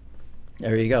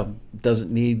you go.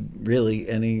 Doesn't need really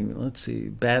any, let's see,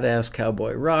 badass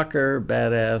cowboy rocker,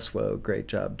 badass, whoa, great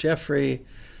job, Jeffrey.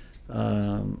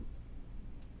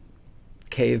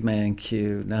 Caveman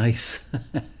cue, nice.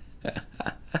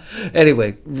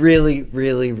 Anyway, really,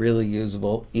 really, really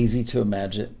usable, easy to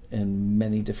imagine in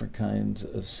many different kinds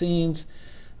of scenes.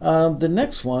 The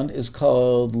next one is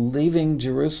called Leaving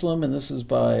Jerusalem, and this is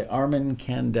by Armin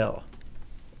Kandel.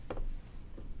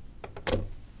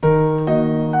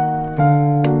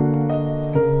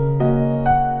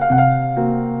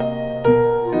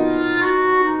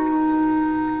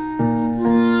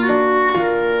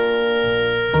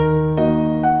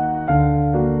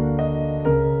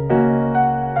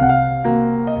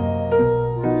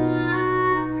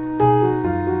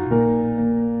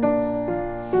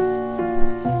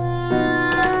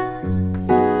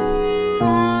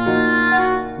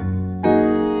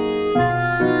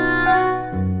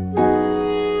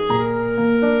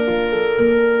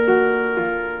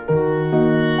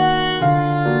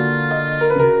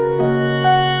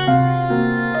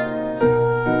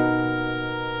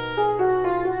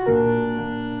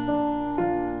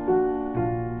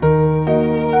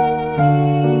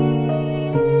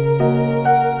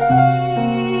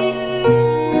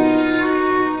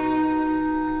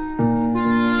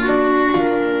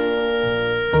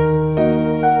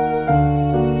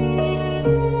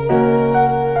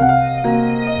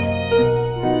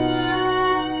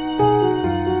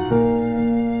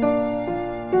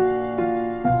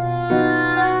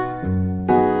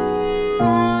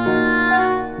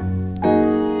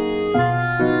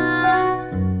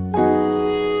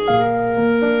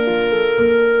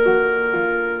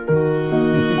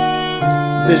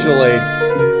 Visual aid.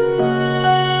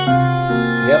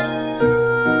 Yep,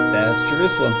 that's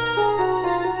Jerusalem.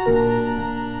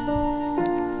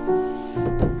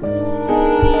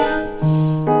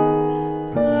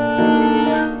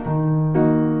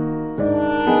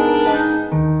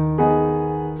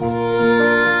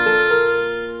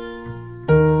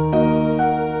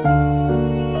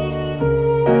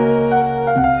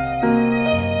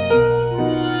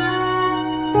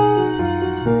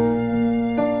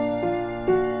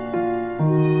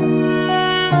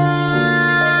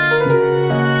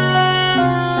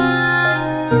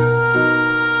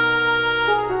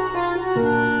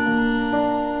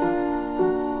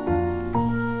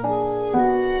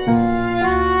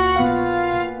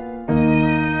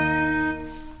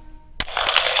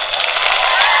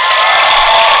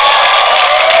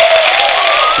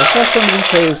 I saw somebody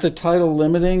say, is the title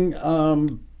limiting? I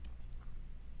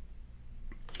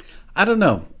don't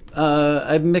know.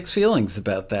 I have mixed feelings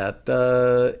about that.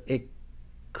 It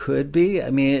could be. I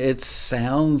mean, it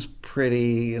sounds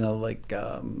pretty, like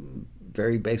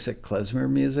very basic klezmer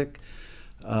music.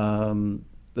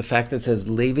 The fact that it says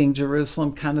Leaving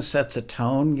Jerusalem kind of sets a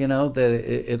tone, that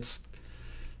it's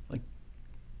like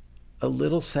a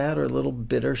little sad or a little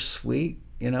bittersweet.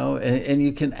 And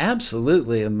you can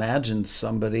absolutely imagine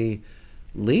somebody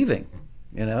leaving,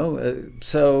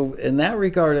 so in that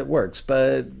regard it works,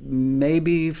 but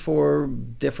maybe for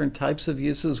different types of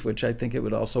uses, which I think it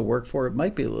would also work for, it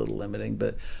might be a little limiting,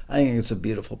 but I think it's a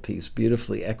beautiful piece,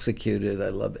 beautifully executed. I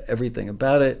love everything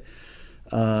about it.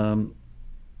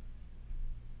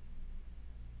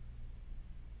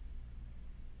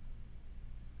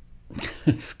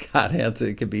 Scott Hansen,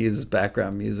 it could be used as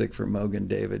background music for Mogen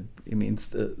David. He means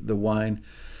the wine.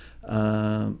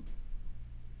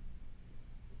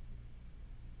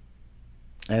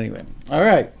 Anyway, all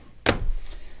right.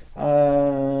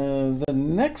 The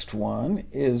next one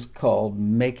is called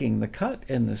Making the Cut,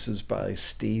 and this is by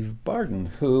Steve Barden,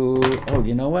 who,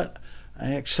 you know what?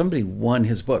 Somebody won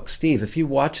his book. Steve, if you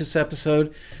watch this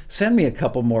episode, send me a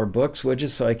couple more books, would you,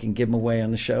 so I can give them away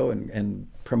on the show and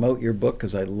promote your book,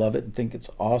 because I love it and think it's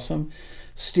awesome.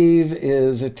 Steve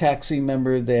is a Taxi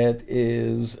member that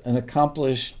is an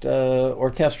accomplished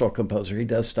orchestral composer. He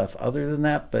does stuff other than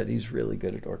that, but he's really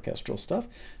good at orchestral stuff.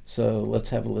 So let's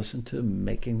have a listen to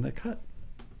Making the Cut.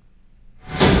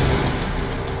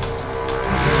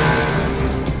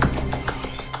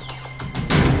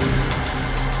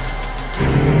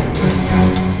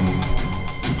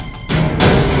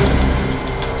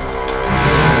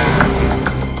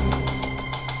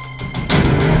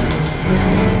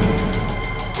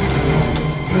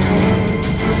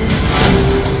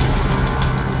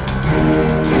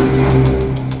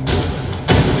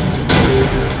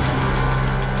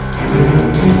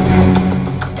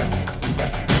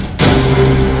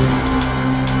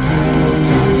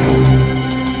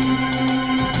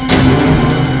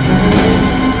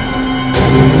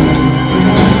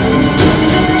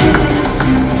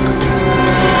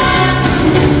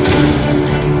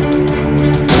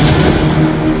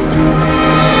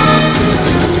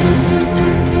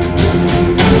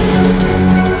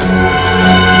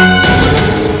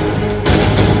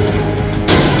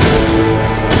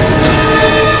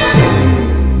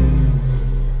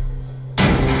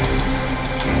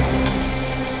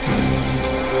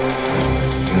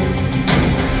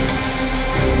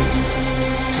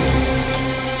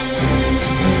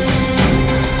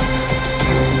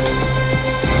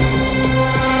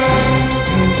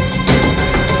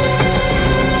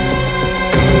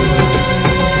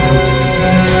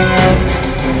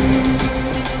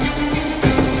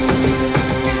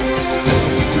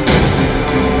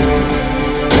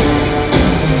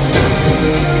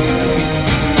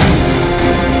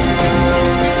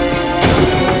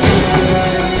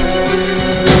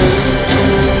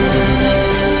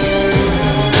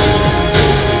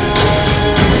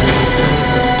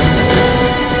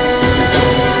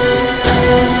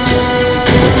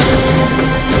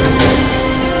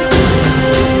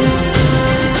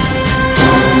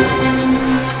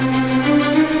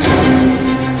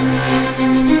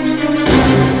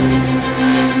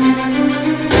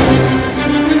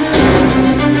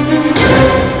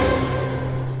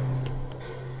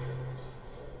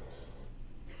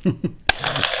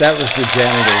 That was the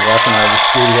janitor walking out of the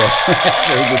studio,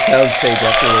 or the soundstage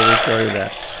after they recorded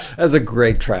that. That's a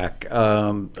great track.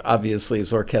 Obviously,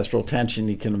 it's orchestral tension.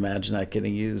 You can imagine that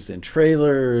getting used in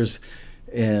trailers,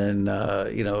 in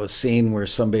a scene where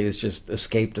somebody has just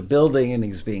escaped a building and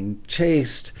he's being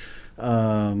chased.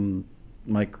 Mike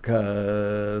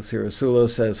Sirasulo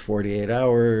says 48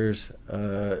 hours.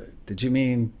 Did you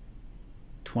mean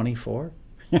 24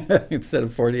 instead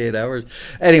of 48 hours?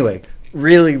 Anyway,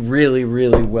 really, really,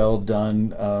 really well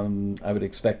done. I would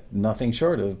expect nothing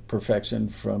short of perfection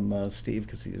from Steve,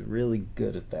 because he's really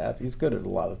good at that. He's good at a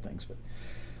lot of things. But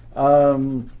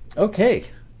okay,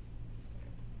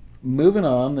 moving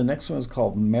on. The next one is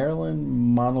called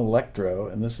Maryland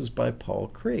Monolectro, and this is by Paul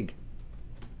Krieg.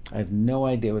 I have no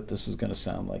idea what this is going to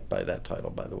sound like by that title,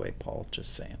 by the way, Paul,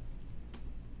 just saying.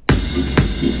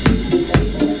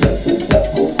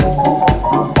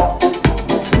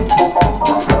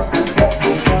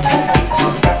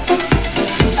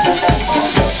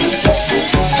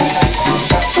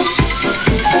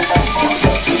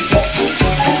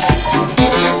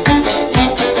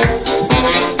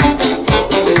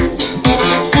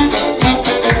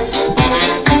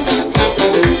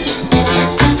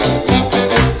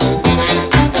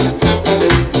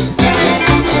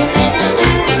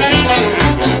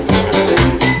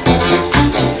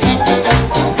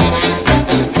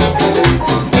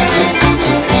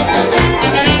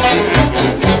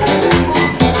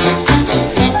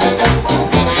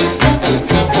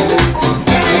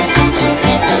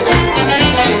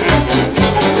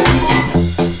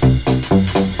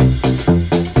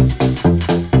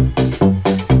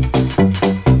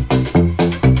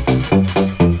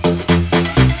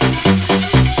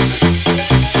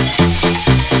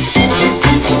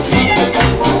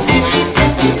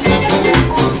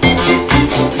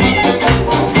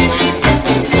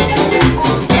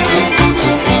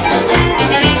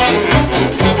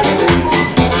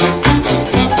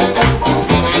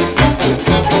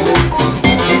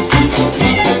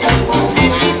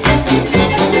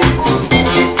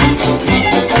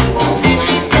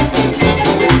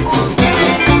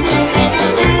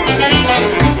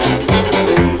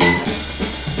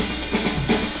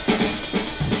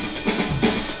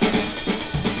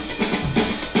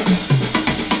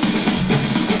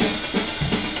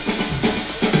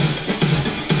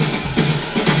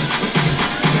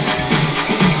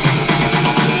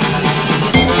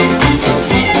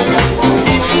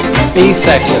 B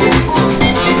section.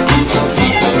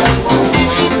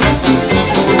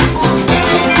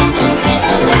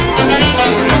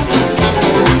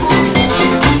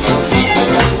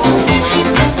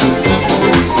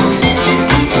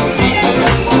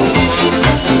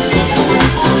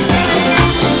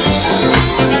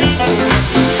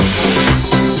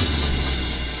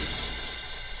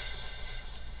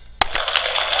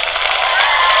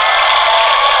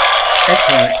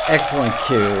 Excellent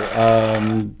cue.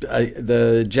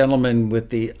 The gentleman with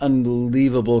the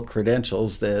unbelievable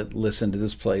credentials that listened to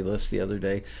this playlist the other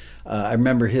day, I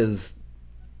remember his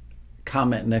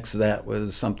comment next to that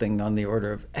was something on the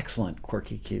order of excellent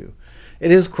quirky cue.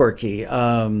 It is quirky.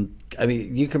 I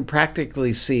mean, you can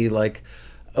practically see like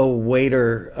a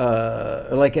waiter,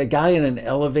 like a guy in an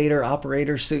elevator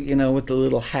operator suit, with the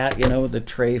little hat, with the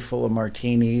tray full of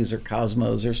martinis or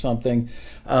Cosmos or something.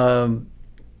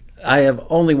 I have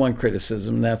only one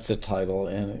criticism. That's the title,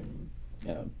 and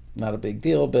not a big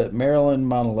deal. But Maryland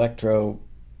Monolectro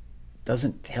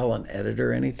doesn't tell an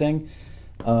editor anything.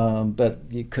 But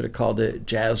you could have called it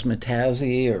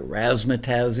Jazzmatazzy or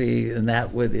Razzmatazzy, and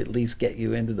that would at least get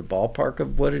you into the ballpark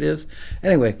of what it is.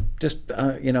 Anyway, just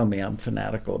me, I'm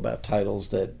fanatical about titles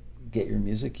that get your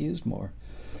music used more.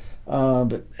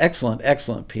 But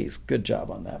excellent piece. Good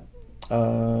job on that.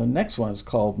 Next one is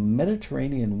called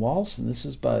Mediterranean Waltz, and this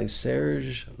is by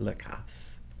Serge Lacasse.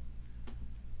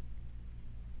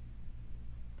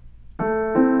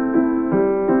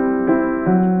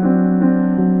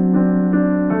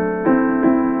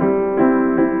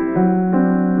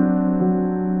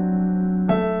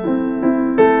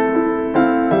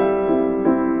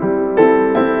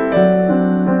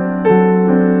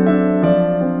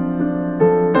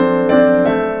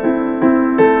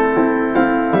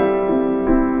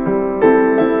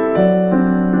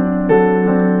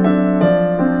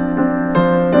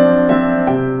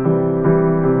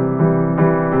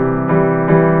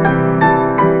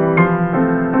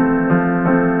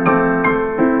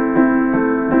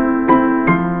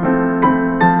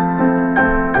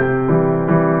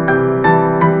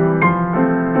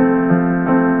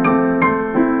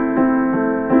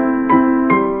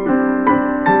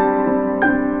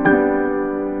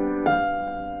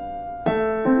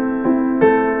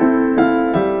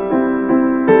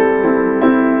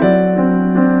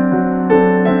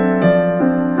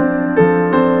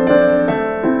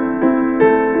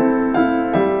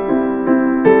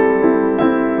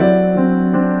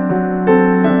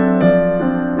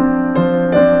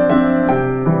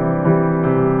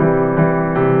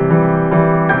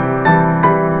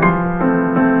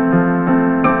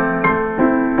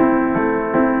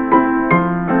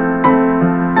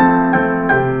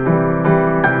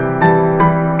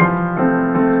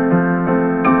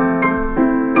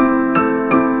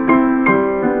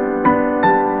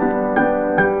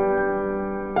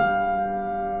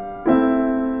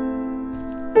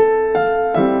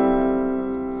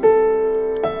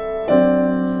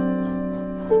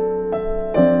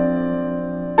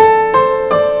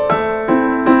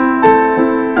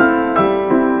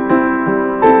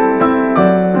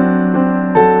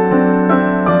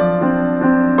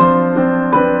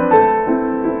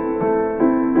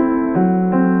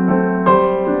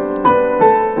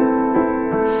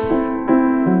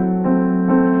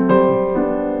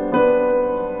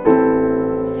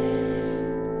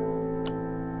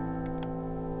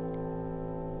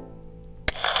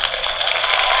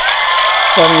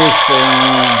 funniest thing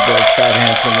that Scott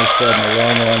Hansen has said in a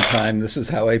long, long time. This is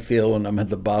how I feel when I'm at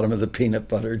the bottom of the peanut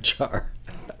butter jar.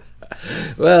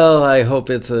 Well, I hope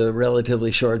it's a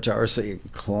relatively short jar so you can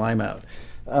climb out.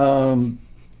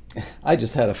 I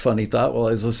just had a funny thought while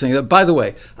I was listening. By the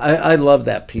way, I love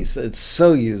that piece. It's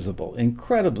so usable,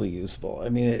 incredibly usable. I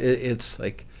mean, it's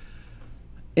like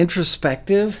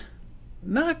introspective,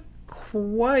 not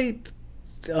quite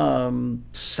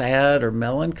sad or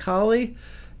melancholy.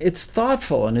 It's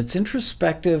thoughtful and it's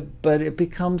introspective, but it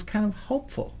becomes kind of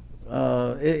hopeful.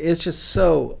 It's just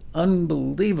so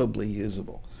unbelievably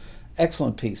usable.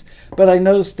 Excellent piece. But I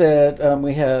noticed that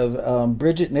we have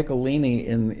Bridget Nicolini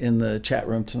in the chat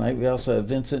room tonight. We also have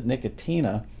Vincent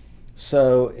Nicotina.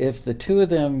 So if the two of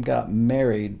them got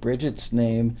married, Bridget's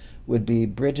name would be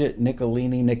Bridget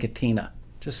Nicolini Nicotina.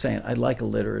 Just saying, I like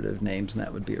alliterative names, and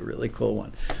that would be a really cool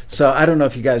one. So I don't know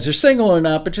if you guys are single or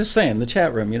not, but just saying, the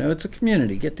chat room, it's a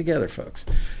community. Get together, folks.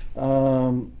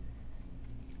 Moving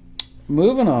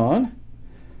on.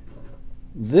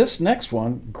 This next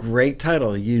one, great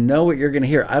title. You know what you're going to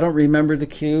hear. I don't remember the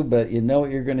cue, but you know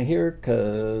what you're going to hear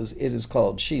because it is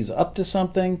called She's Up to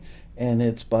Something, and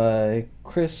it's by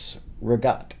Chris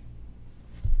Regat.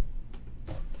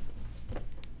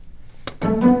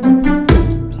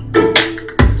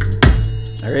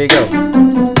 There you go.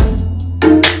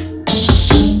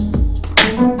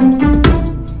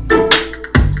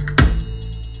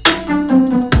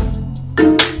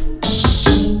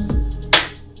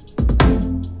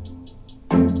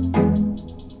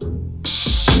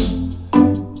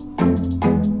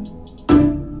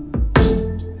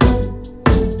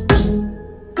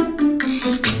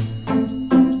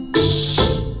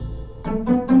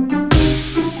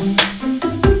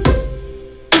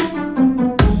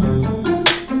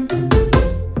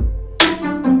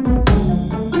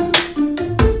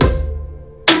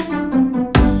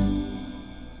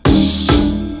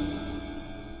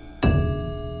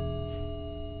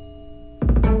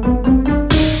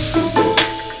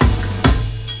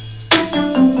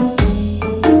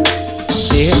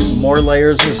 More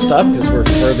layers of stuff because we're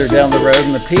further down the road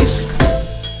in the piece.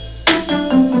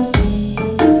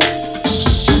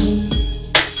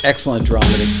 Excellent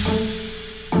dramedy.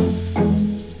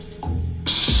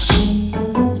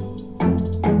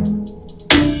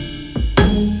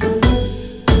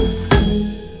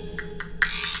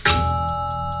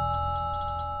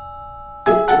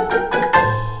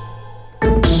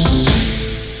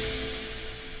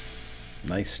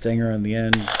 Nice stinger in the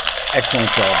end.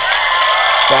 Excellent job.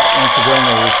 That, once again,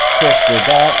 is Chris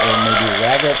Regat, or maybe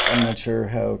Raggett. I'm not sure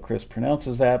how Chris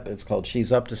pronounces that, but it's called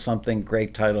She's Up to Something.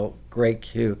 Great title, great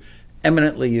cue,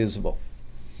 eminently usable.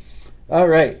 All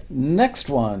right, next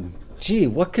one. Gee,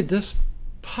 what could this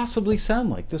possibly sound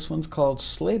like? This one's called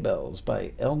Sleigh Bells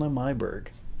by Elna Myberg.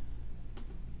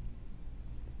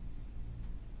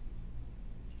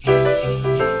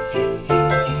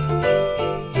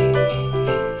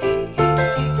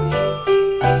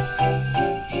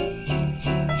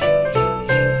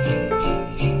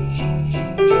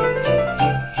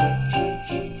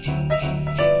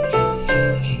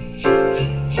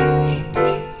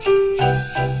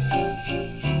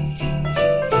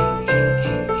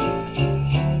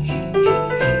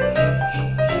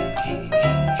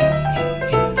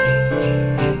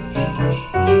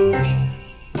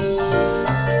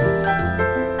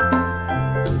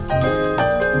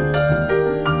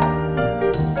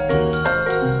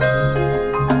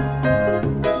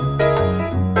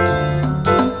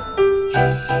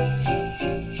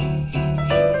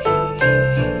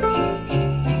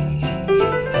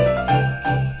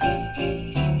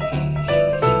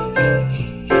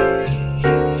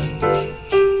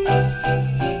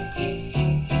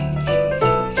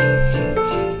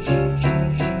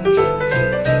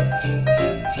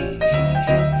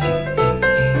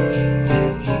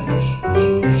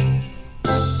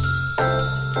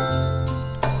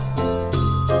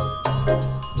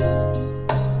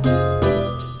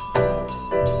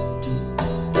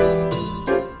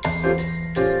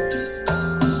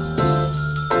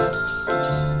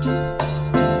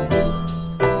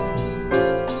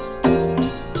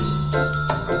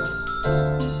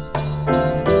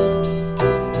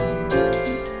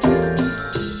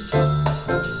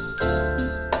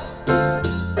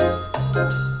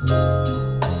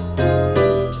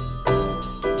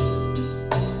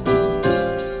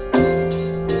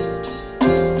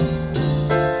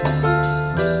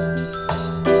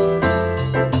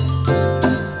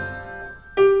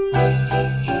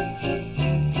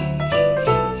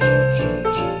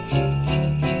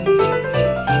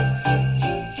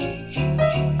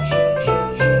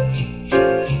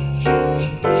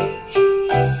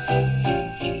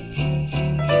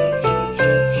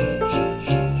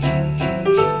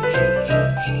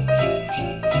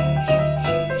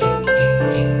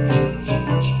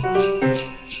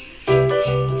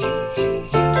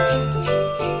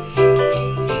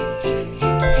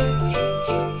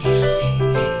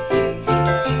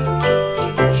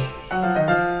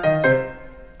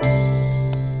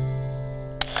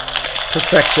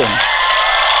 Perfection.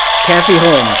 Kathy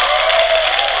Holmes.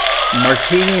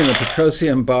 Martini in the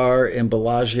Petrosian Bar in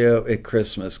Bellagio at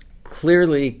Christmas.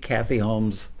 Clearly, Kathy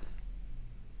Holmes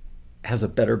has a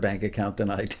better bank account than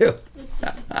I do.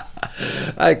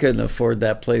 I couldn't afford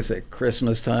that place at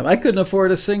Christmas time. I couldn't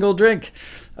afford a single drink.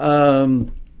 I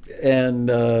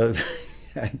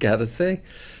gotta say,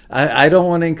 I don't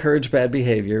want to encourage bad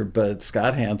behavior, but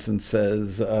Scott Hansen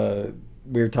says,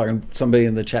 we were talking, somebody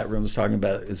in the chat room was talking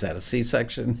about, is that a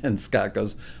C-section? And Scott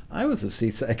goes, I was a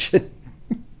C-section.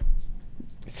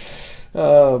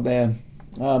 Oh, man.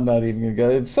 I'm not even going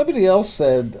to go. Somebody else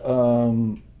said,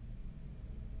 no,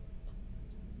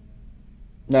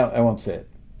 I won't say it.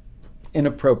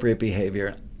 Inappropriate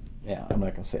behavior. Yeah, I'm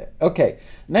not going to say it. Okay,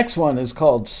 next one is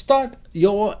called Start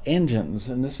Your Engines,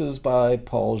 and this is by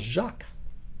Paul Jacques.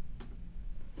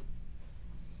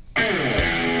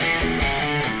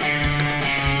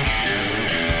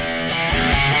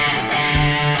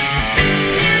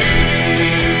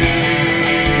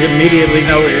 You immediately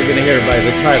know what you're going to hear by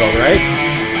the title, right?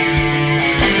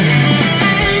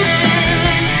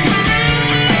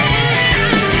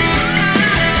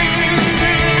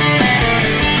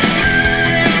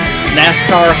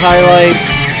 NASCAR highlights,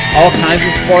 all kinds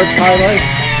of sports highlights.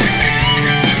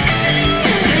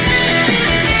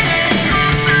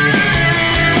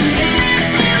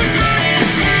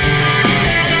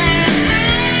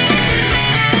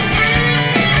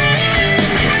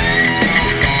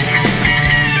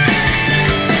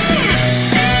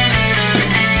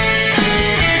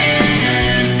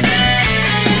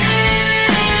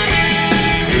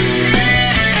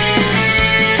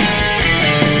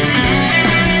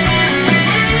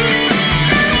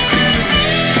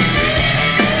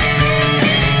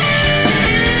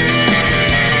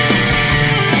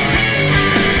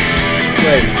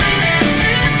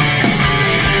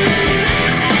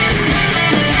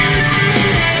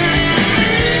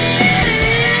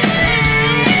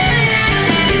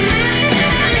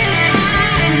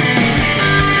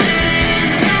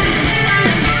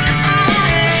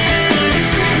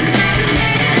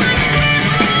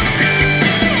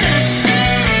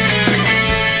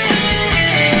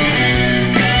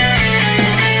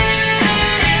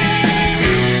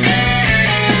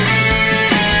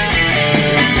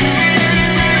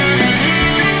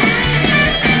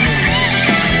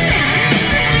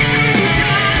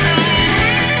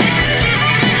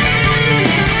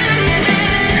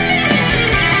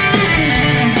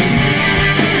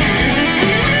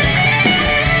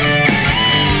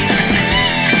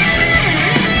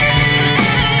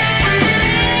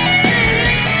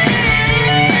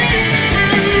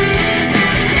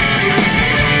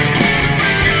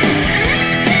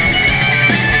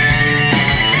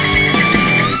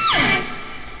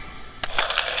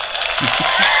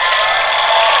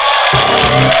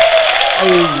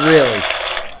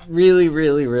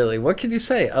 Really, what can you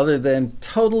say other than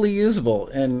totally usable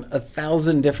in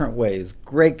 1,000 different ways?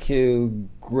 Great cue,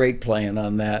 great playing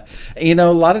on that. You know,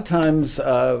 a lot of times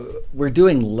we're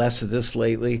doing less of this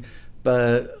lately,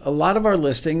 but a lot of our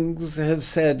listings have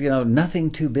said, you know,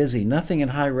 nothing too busy, nothing in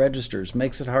high registers,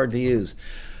 makes it hard to use.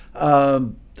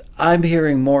 I'm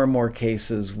hearing more and more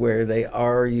cases where they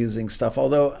are using stuff,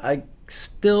 although I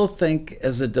still think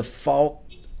as a default,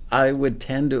 I would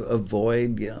tend to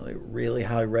avoid, you know, really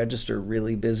high register,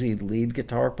 really busy lead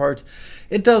guitar parts.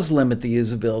 It does limit the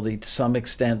usability to some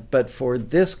extent, but for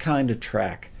this kind of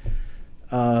track,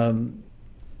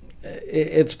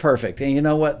 it's perfect. And you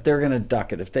know what? They're going to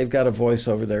duck it. If they've got a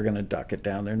voiceover, they're going to duck it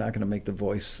down. They're not going to make the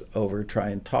voiceover try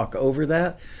and talk over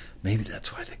that. Maybe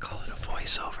that's why they call it a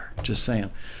voiceover. Just saying.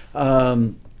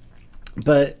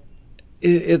 But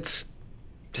it's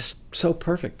just so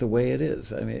perfect the way it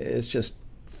is. I mean, it's just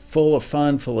full of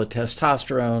fun, full of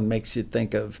testosterone, makes you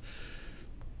think of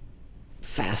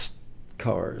fast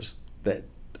cars that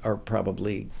are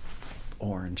probably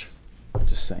orange.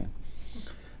 Just saying.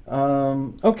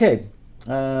 Okay,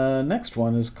 next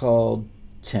one is called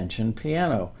Tension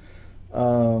Piano.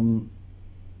 You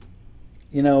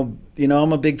know,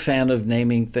 I'm a big fan of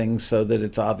naming things so that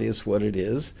it's obvious what it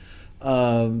is.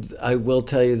 I will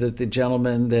tell you that the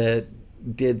gentleman that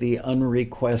did the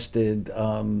unrequested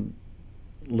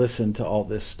listen to all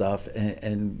this stuff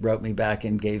and wrote me back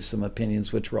and gave some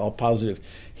opinions which were all positive.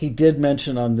 He did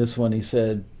mention on this one, he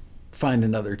said, find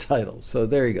another title. So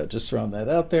there you go, just throwing that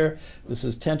out there. This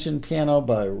is Tension Piano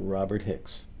by Robert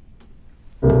Hicks.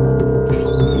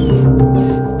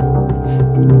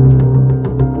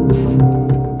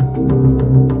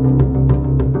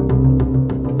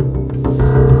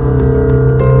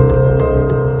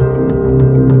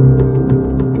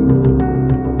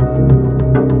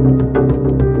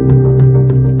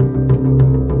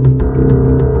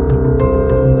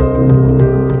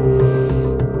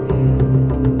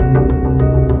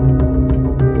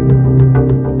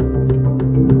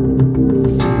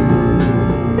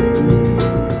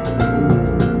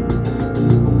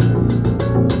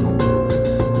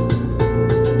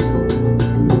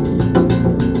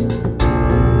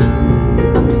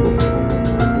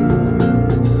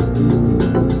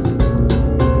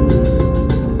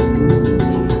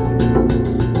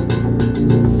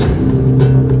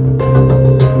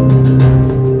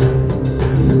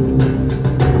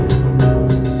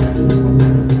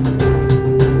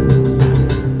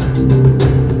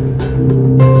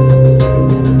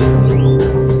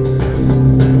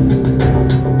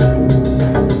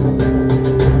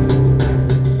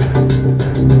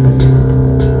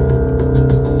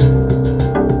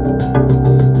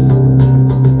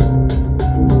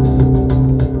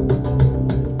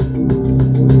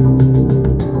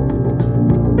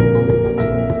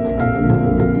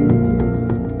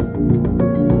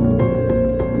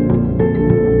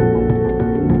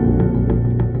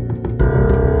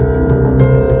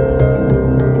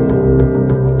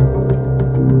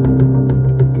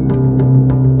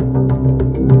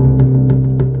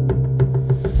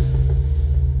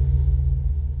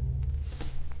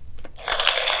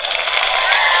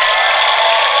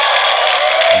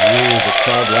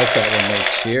 crowd like that when they're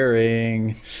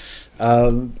cheering.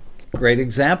 Great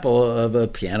example of a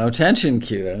piano tension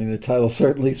cue. I mean, the title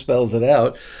certainly spells it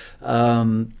out.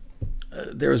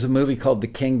 There was a movie called The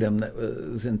Kingdom that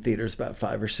was in theaters about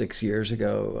 5 or 6 years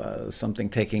ago, something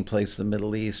taking place in the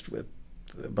Middle East with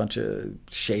a bunch of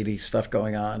shady stuff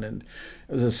going on. And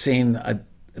it was a scene,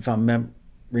 if I'm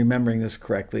remembering this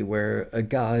correctly, where a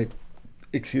guy,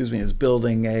 is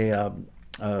building a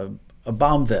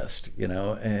bomb vest,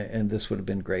 and this would have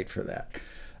been great for that.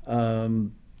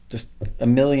 Just a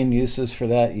million uses for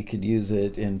that. You could use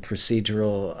it in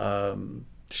procedural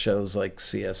shows like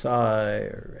CSI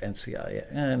or NCIS,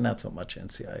 and not so much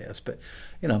NCIS, but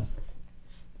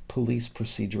police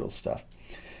procedural stuff.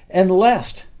 And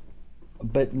last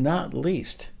but not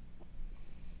least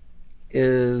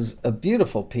is a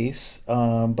beautiful piece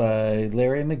by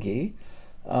Larry McGee.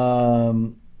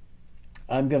 I'm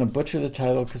going to butcher the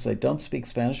title because I don't speak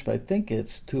Spanish, but I think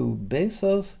it's Tu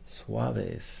Besos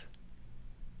Suaves.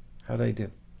 How'd I do?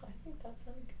 I think that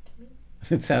sounded good to me.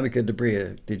 It sounded good to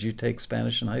Bria. Did you take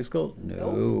Spanish in high school?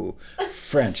 No.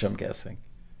 French, I'm guessing.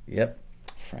 Yep,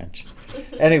 French.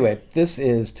 Anyway, this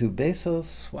is Tu Besos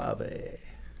Suave.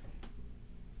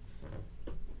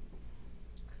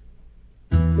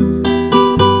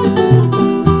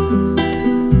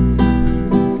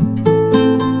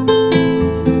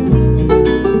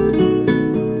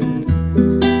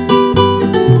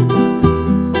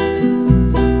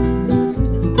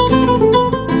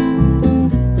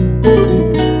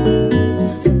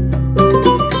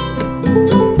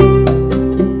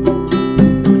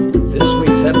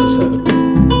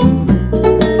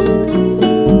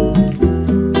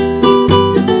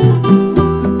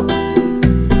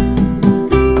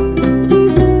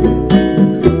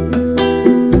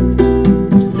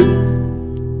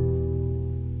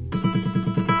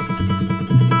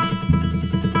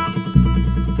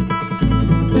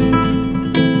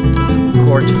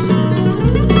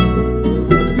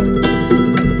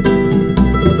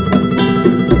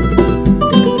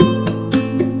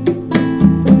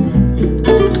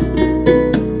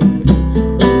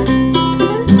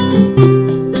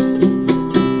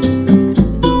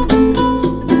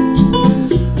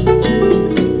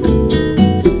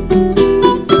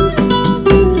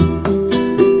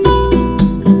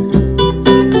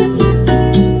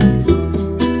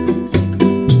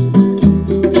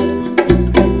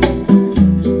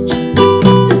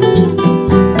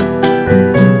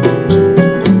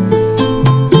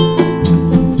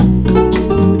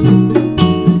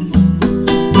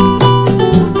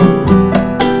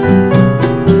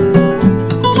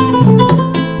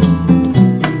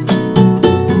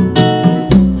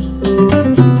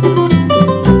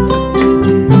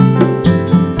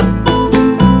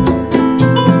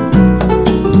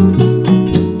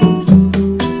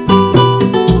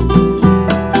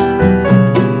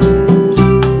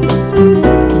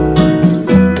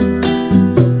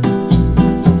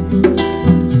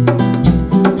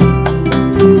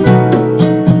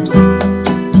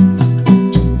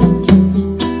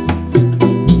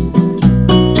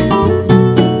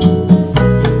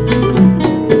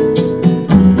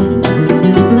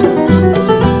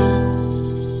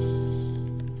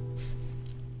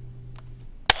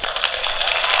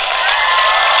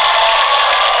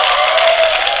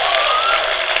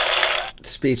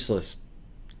 Speechless.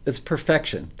 It's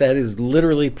perfection. That is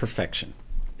literally perfection.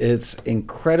 It's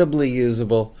incredibly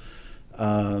usable.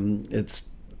 It's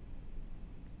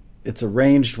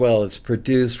arranged well. It's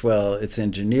produced well. It's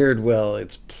engineered well.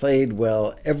 It's played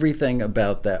well. Everything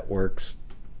about that works.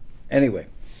 Anyway,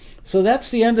 so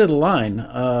that's the end of the line.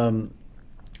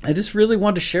 I just really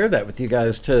want to share that with you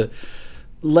guys to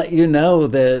let you know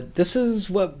that this is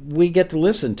what we get to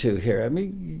listen to here. I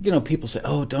mean, people say,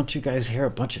 oh, don't you guys hear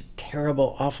a bunch of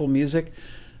terrible, awful music?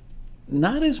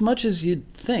 Not as much as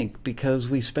you'd think, because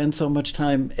we spend so much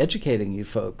time educating you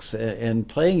folks and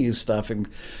playing you stuff. And,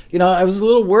 I was a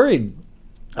little worried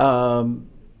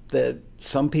that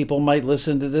some people might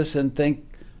listen to this and think,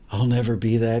 I'll never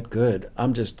be that good.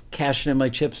 I'm just cashing in my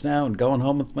chips now and going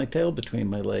home with my tail between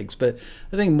my legs. But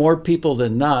I think more people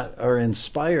than not are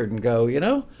inspired and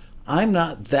go, I'm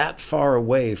not that far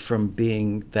away from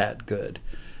being that good.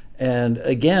 And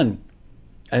again,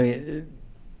 I mean,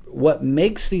 what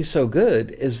makes these so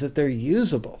good is that they're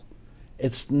usable.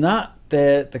 It's not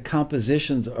that the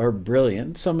compositions are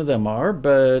brilliant. Some of them are,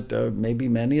 but maybe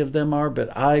many of them are. But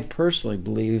I personally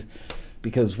believe,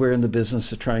 because we're in the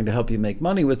business of trying to help you make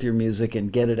money with your music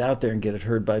and get it out there and get it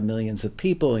heard by millions of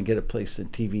people and get it placed in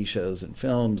TV shows and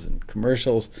films and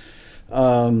commercials.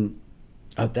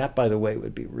 That, by the way,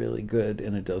 would be really good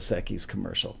in a Dos Equis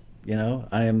commercial. You know,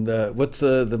 I am what's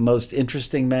the most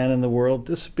interesting man in the world?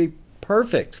 This would be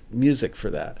perfect music for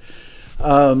that.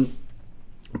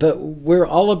 But we're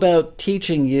all about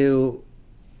teaching you.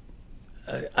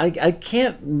 I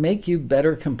can't make you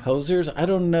better composers. I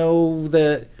don't know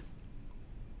that.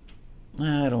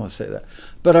 I don't want to say that.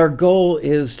 But our goal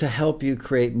is to help you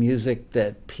create music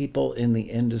that people in the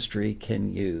industry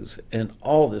can use. And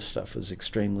all this stuff is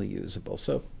extremely usable.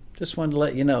 So just wanted to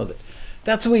let you know that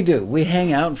that's what we do. We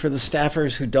hang out, and for the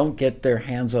staffers who don't get their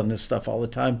hands on this stuff all the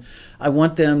time, I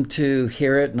want them to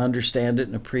hear it and understand it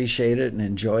and appreciate it and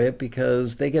enjoy it,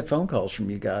 because they get phone calls from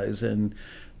you guys, and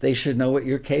they should know what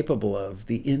you're capable of.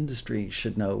 The industry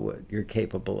should know what you're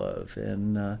capable of.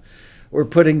 And we're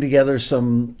putting together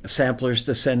some samplers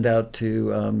to send out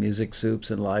to music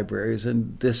soups and libraries,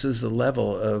 and this is the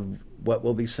level of what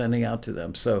we'll be sending out to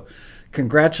them. So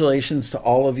congratulations to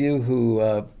all of you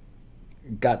who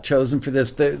got chosen for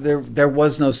this. There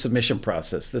was no submission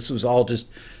process. This was all just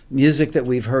music that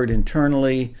we've heard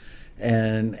internally,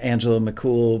 and Angela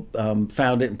McCool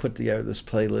found it and put together this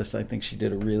playlist. I think she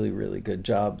did a really, really good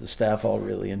job. The staff all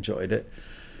really enjoyed it.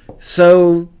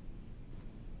 So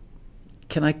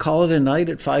can I call it a night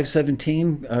at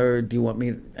 5:17, or do you want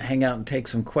me to hang out and take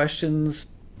some questions?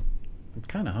 I'm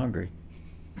kind of hungry.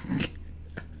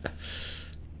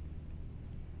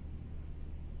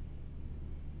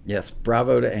 Yes,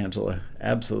 bravo to Angela.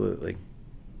 Absolutely.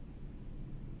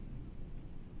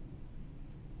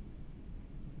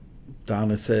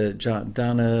 Donna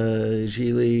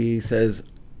Gili says,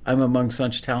 I'm among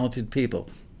such talented people.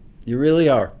 You really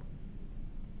are.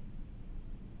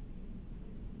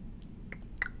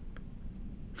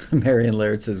 Marion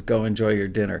Laird says, go enjoy your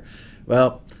dinner.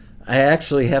 Well, I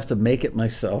actually have to make it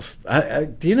myself.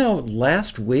 Do you know,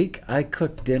 last week I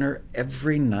cooked dinner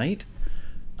every night.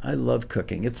 I love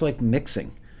cooking. It's like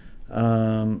mixing.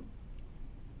 While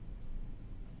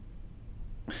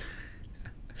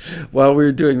we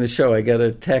were doing the show, I got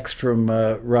a text from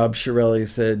Rob Shirelli. He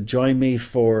said, join me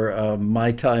for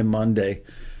Mai Tai Monday.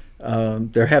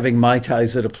 They're having Mai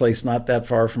Tais at a place not that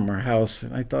far from our house.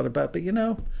 And I thought about, but you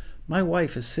know, my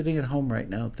wife is sitting at home right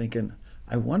now thinking,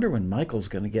 I wonder when Michael's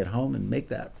going to get home and make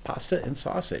that pasta and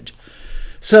sausage.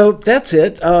 So that's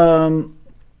it.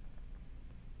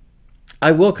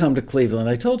 I will come to Cleveland.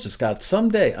 I told you, Scott,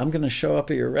 someday I'm going to show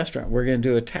up at your restaurant. We're going to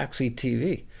do a Taxi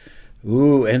TV.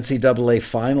 Ooh, NCAA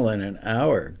final in an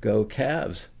hour. Go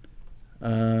Cavs.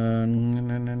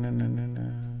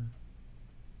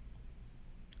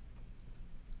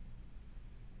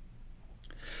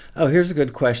 Oh, here's a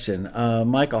good question.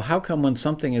 Michael, how come when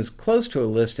something is close to a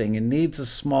listing and needs a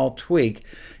small tweak,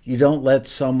 you don't let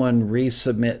someone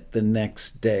resubmit the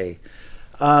next day?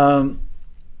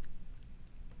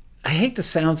 I hate to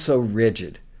sound so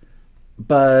rigid,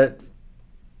 but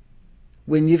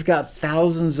when you've got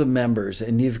thousands of members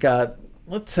and you've got,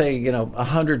 let's say,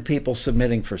 100 people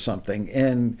submitting for something,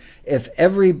 and if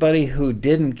everybody who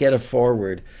didn't get a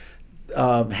forward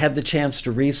had the chance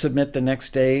to resubmit the next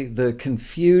day, the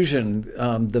confusion,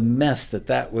 the mess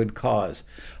that would cause.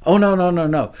 Oh,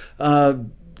 no.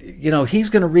 He's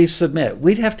going to resubmit.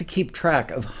 We'd have to keep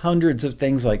track of hundreds of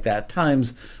things like that,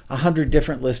 times 100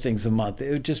 different listings a month.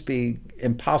 It would just be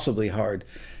impossibly hard.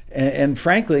 And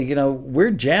frankly,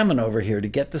 we're jamming over here to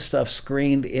get the stuff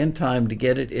screened in time to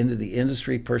get it into the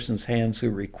industry person's hands who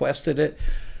requested it.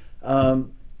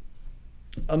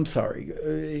 I'm sorry.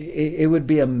 It would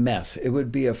be a mess. It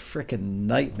would be a frickin'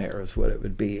 nightmare is what it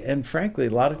would be. And frankly, a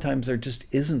lot of times there just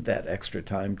isn't that extra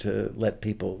time to let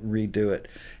people redo it.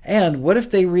 And what if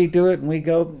they redo it and we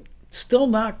go, still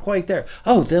not quite there?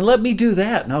 Oh, then let me do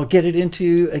that and I'll get it into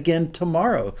you again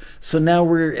tomorrow. So now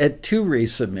we're at 2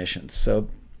 resubmissions. So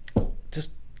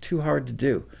just too hard to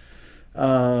do.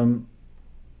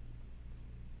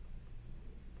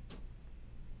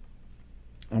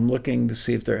 I'm looking to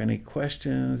see if there are any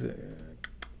questions.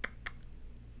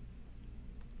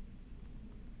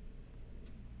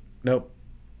 Nope,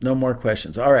 no more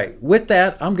questions. All right, with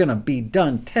that, I'm going to be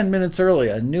done 10 minutes early,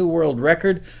 a new world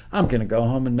record. I'm going to go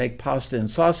home and make pasta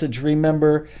and sausage.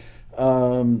 Remember,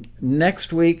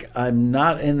 next week, I'm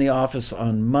not in the office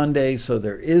on Monday, so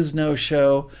there is no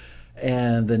show.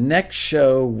 And the next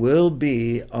show will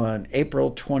be on April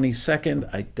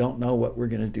 22nd. I don't know what we're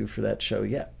going to do for that show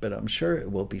yet, but I'm sure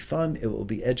it will be fun. It will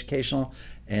be educational,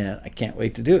 and I can't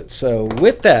wait to do it. So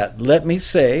with that, let me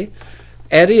say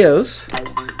adios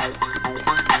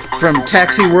from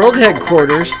Taxi World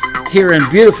headquarters here in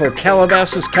beautiful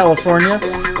Calabasas, California.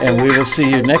 And we will see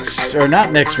you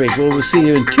not next week. We will see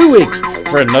you in 2 weeks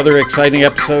for another exciting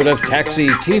episode of Taxi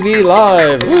TV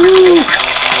Live. Woo! Bye,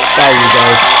 you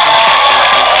guys.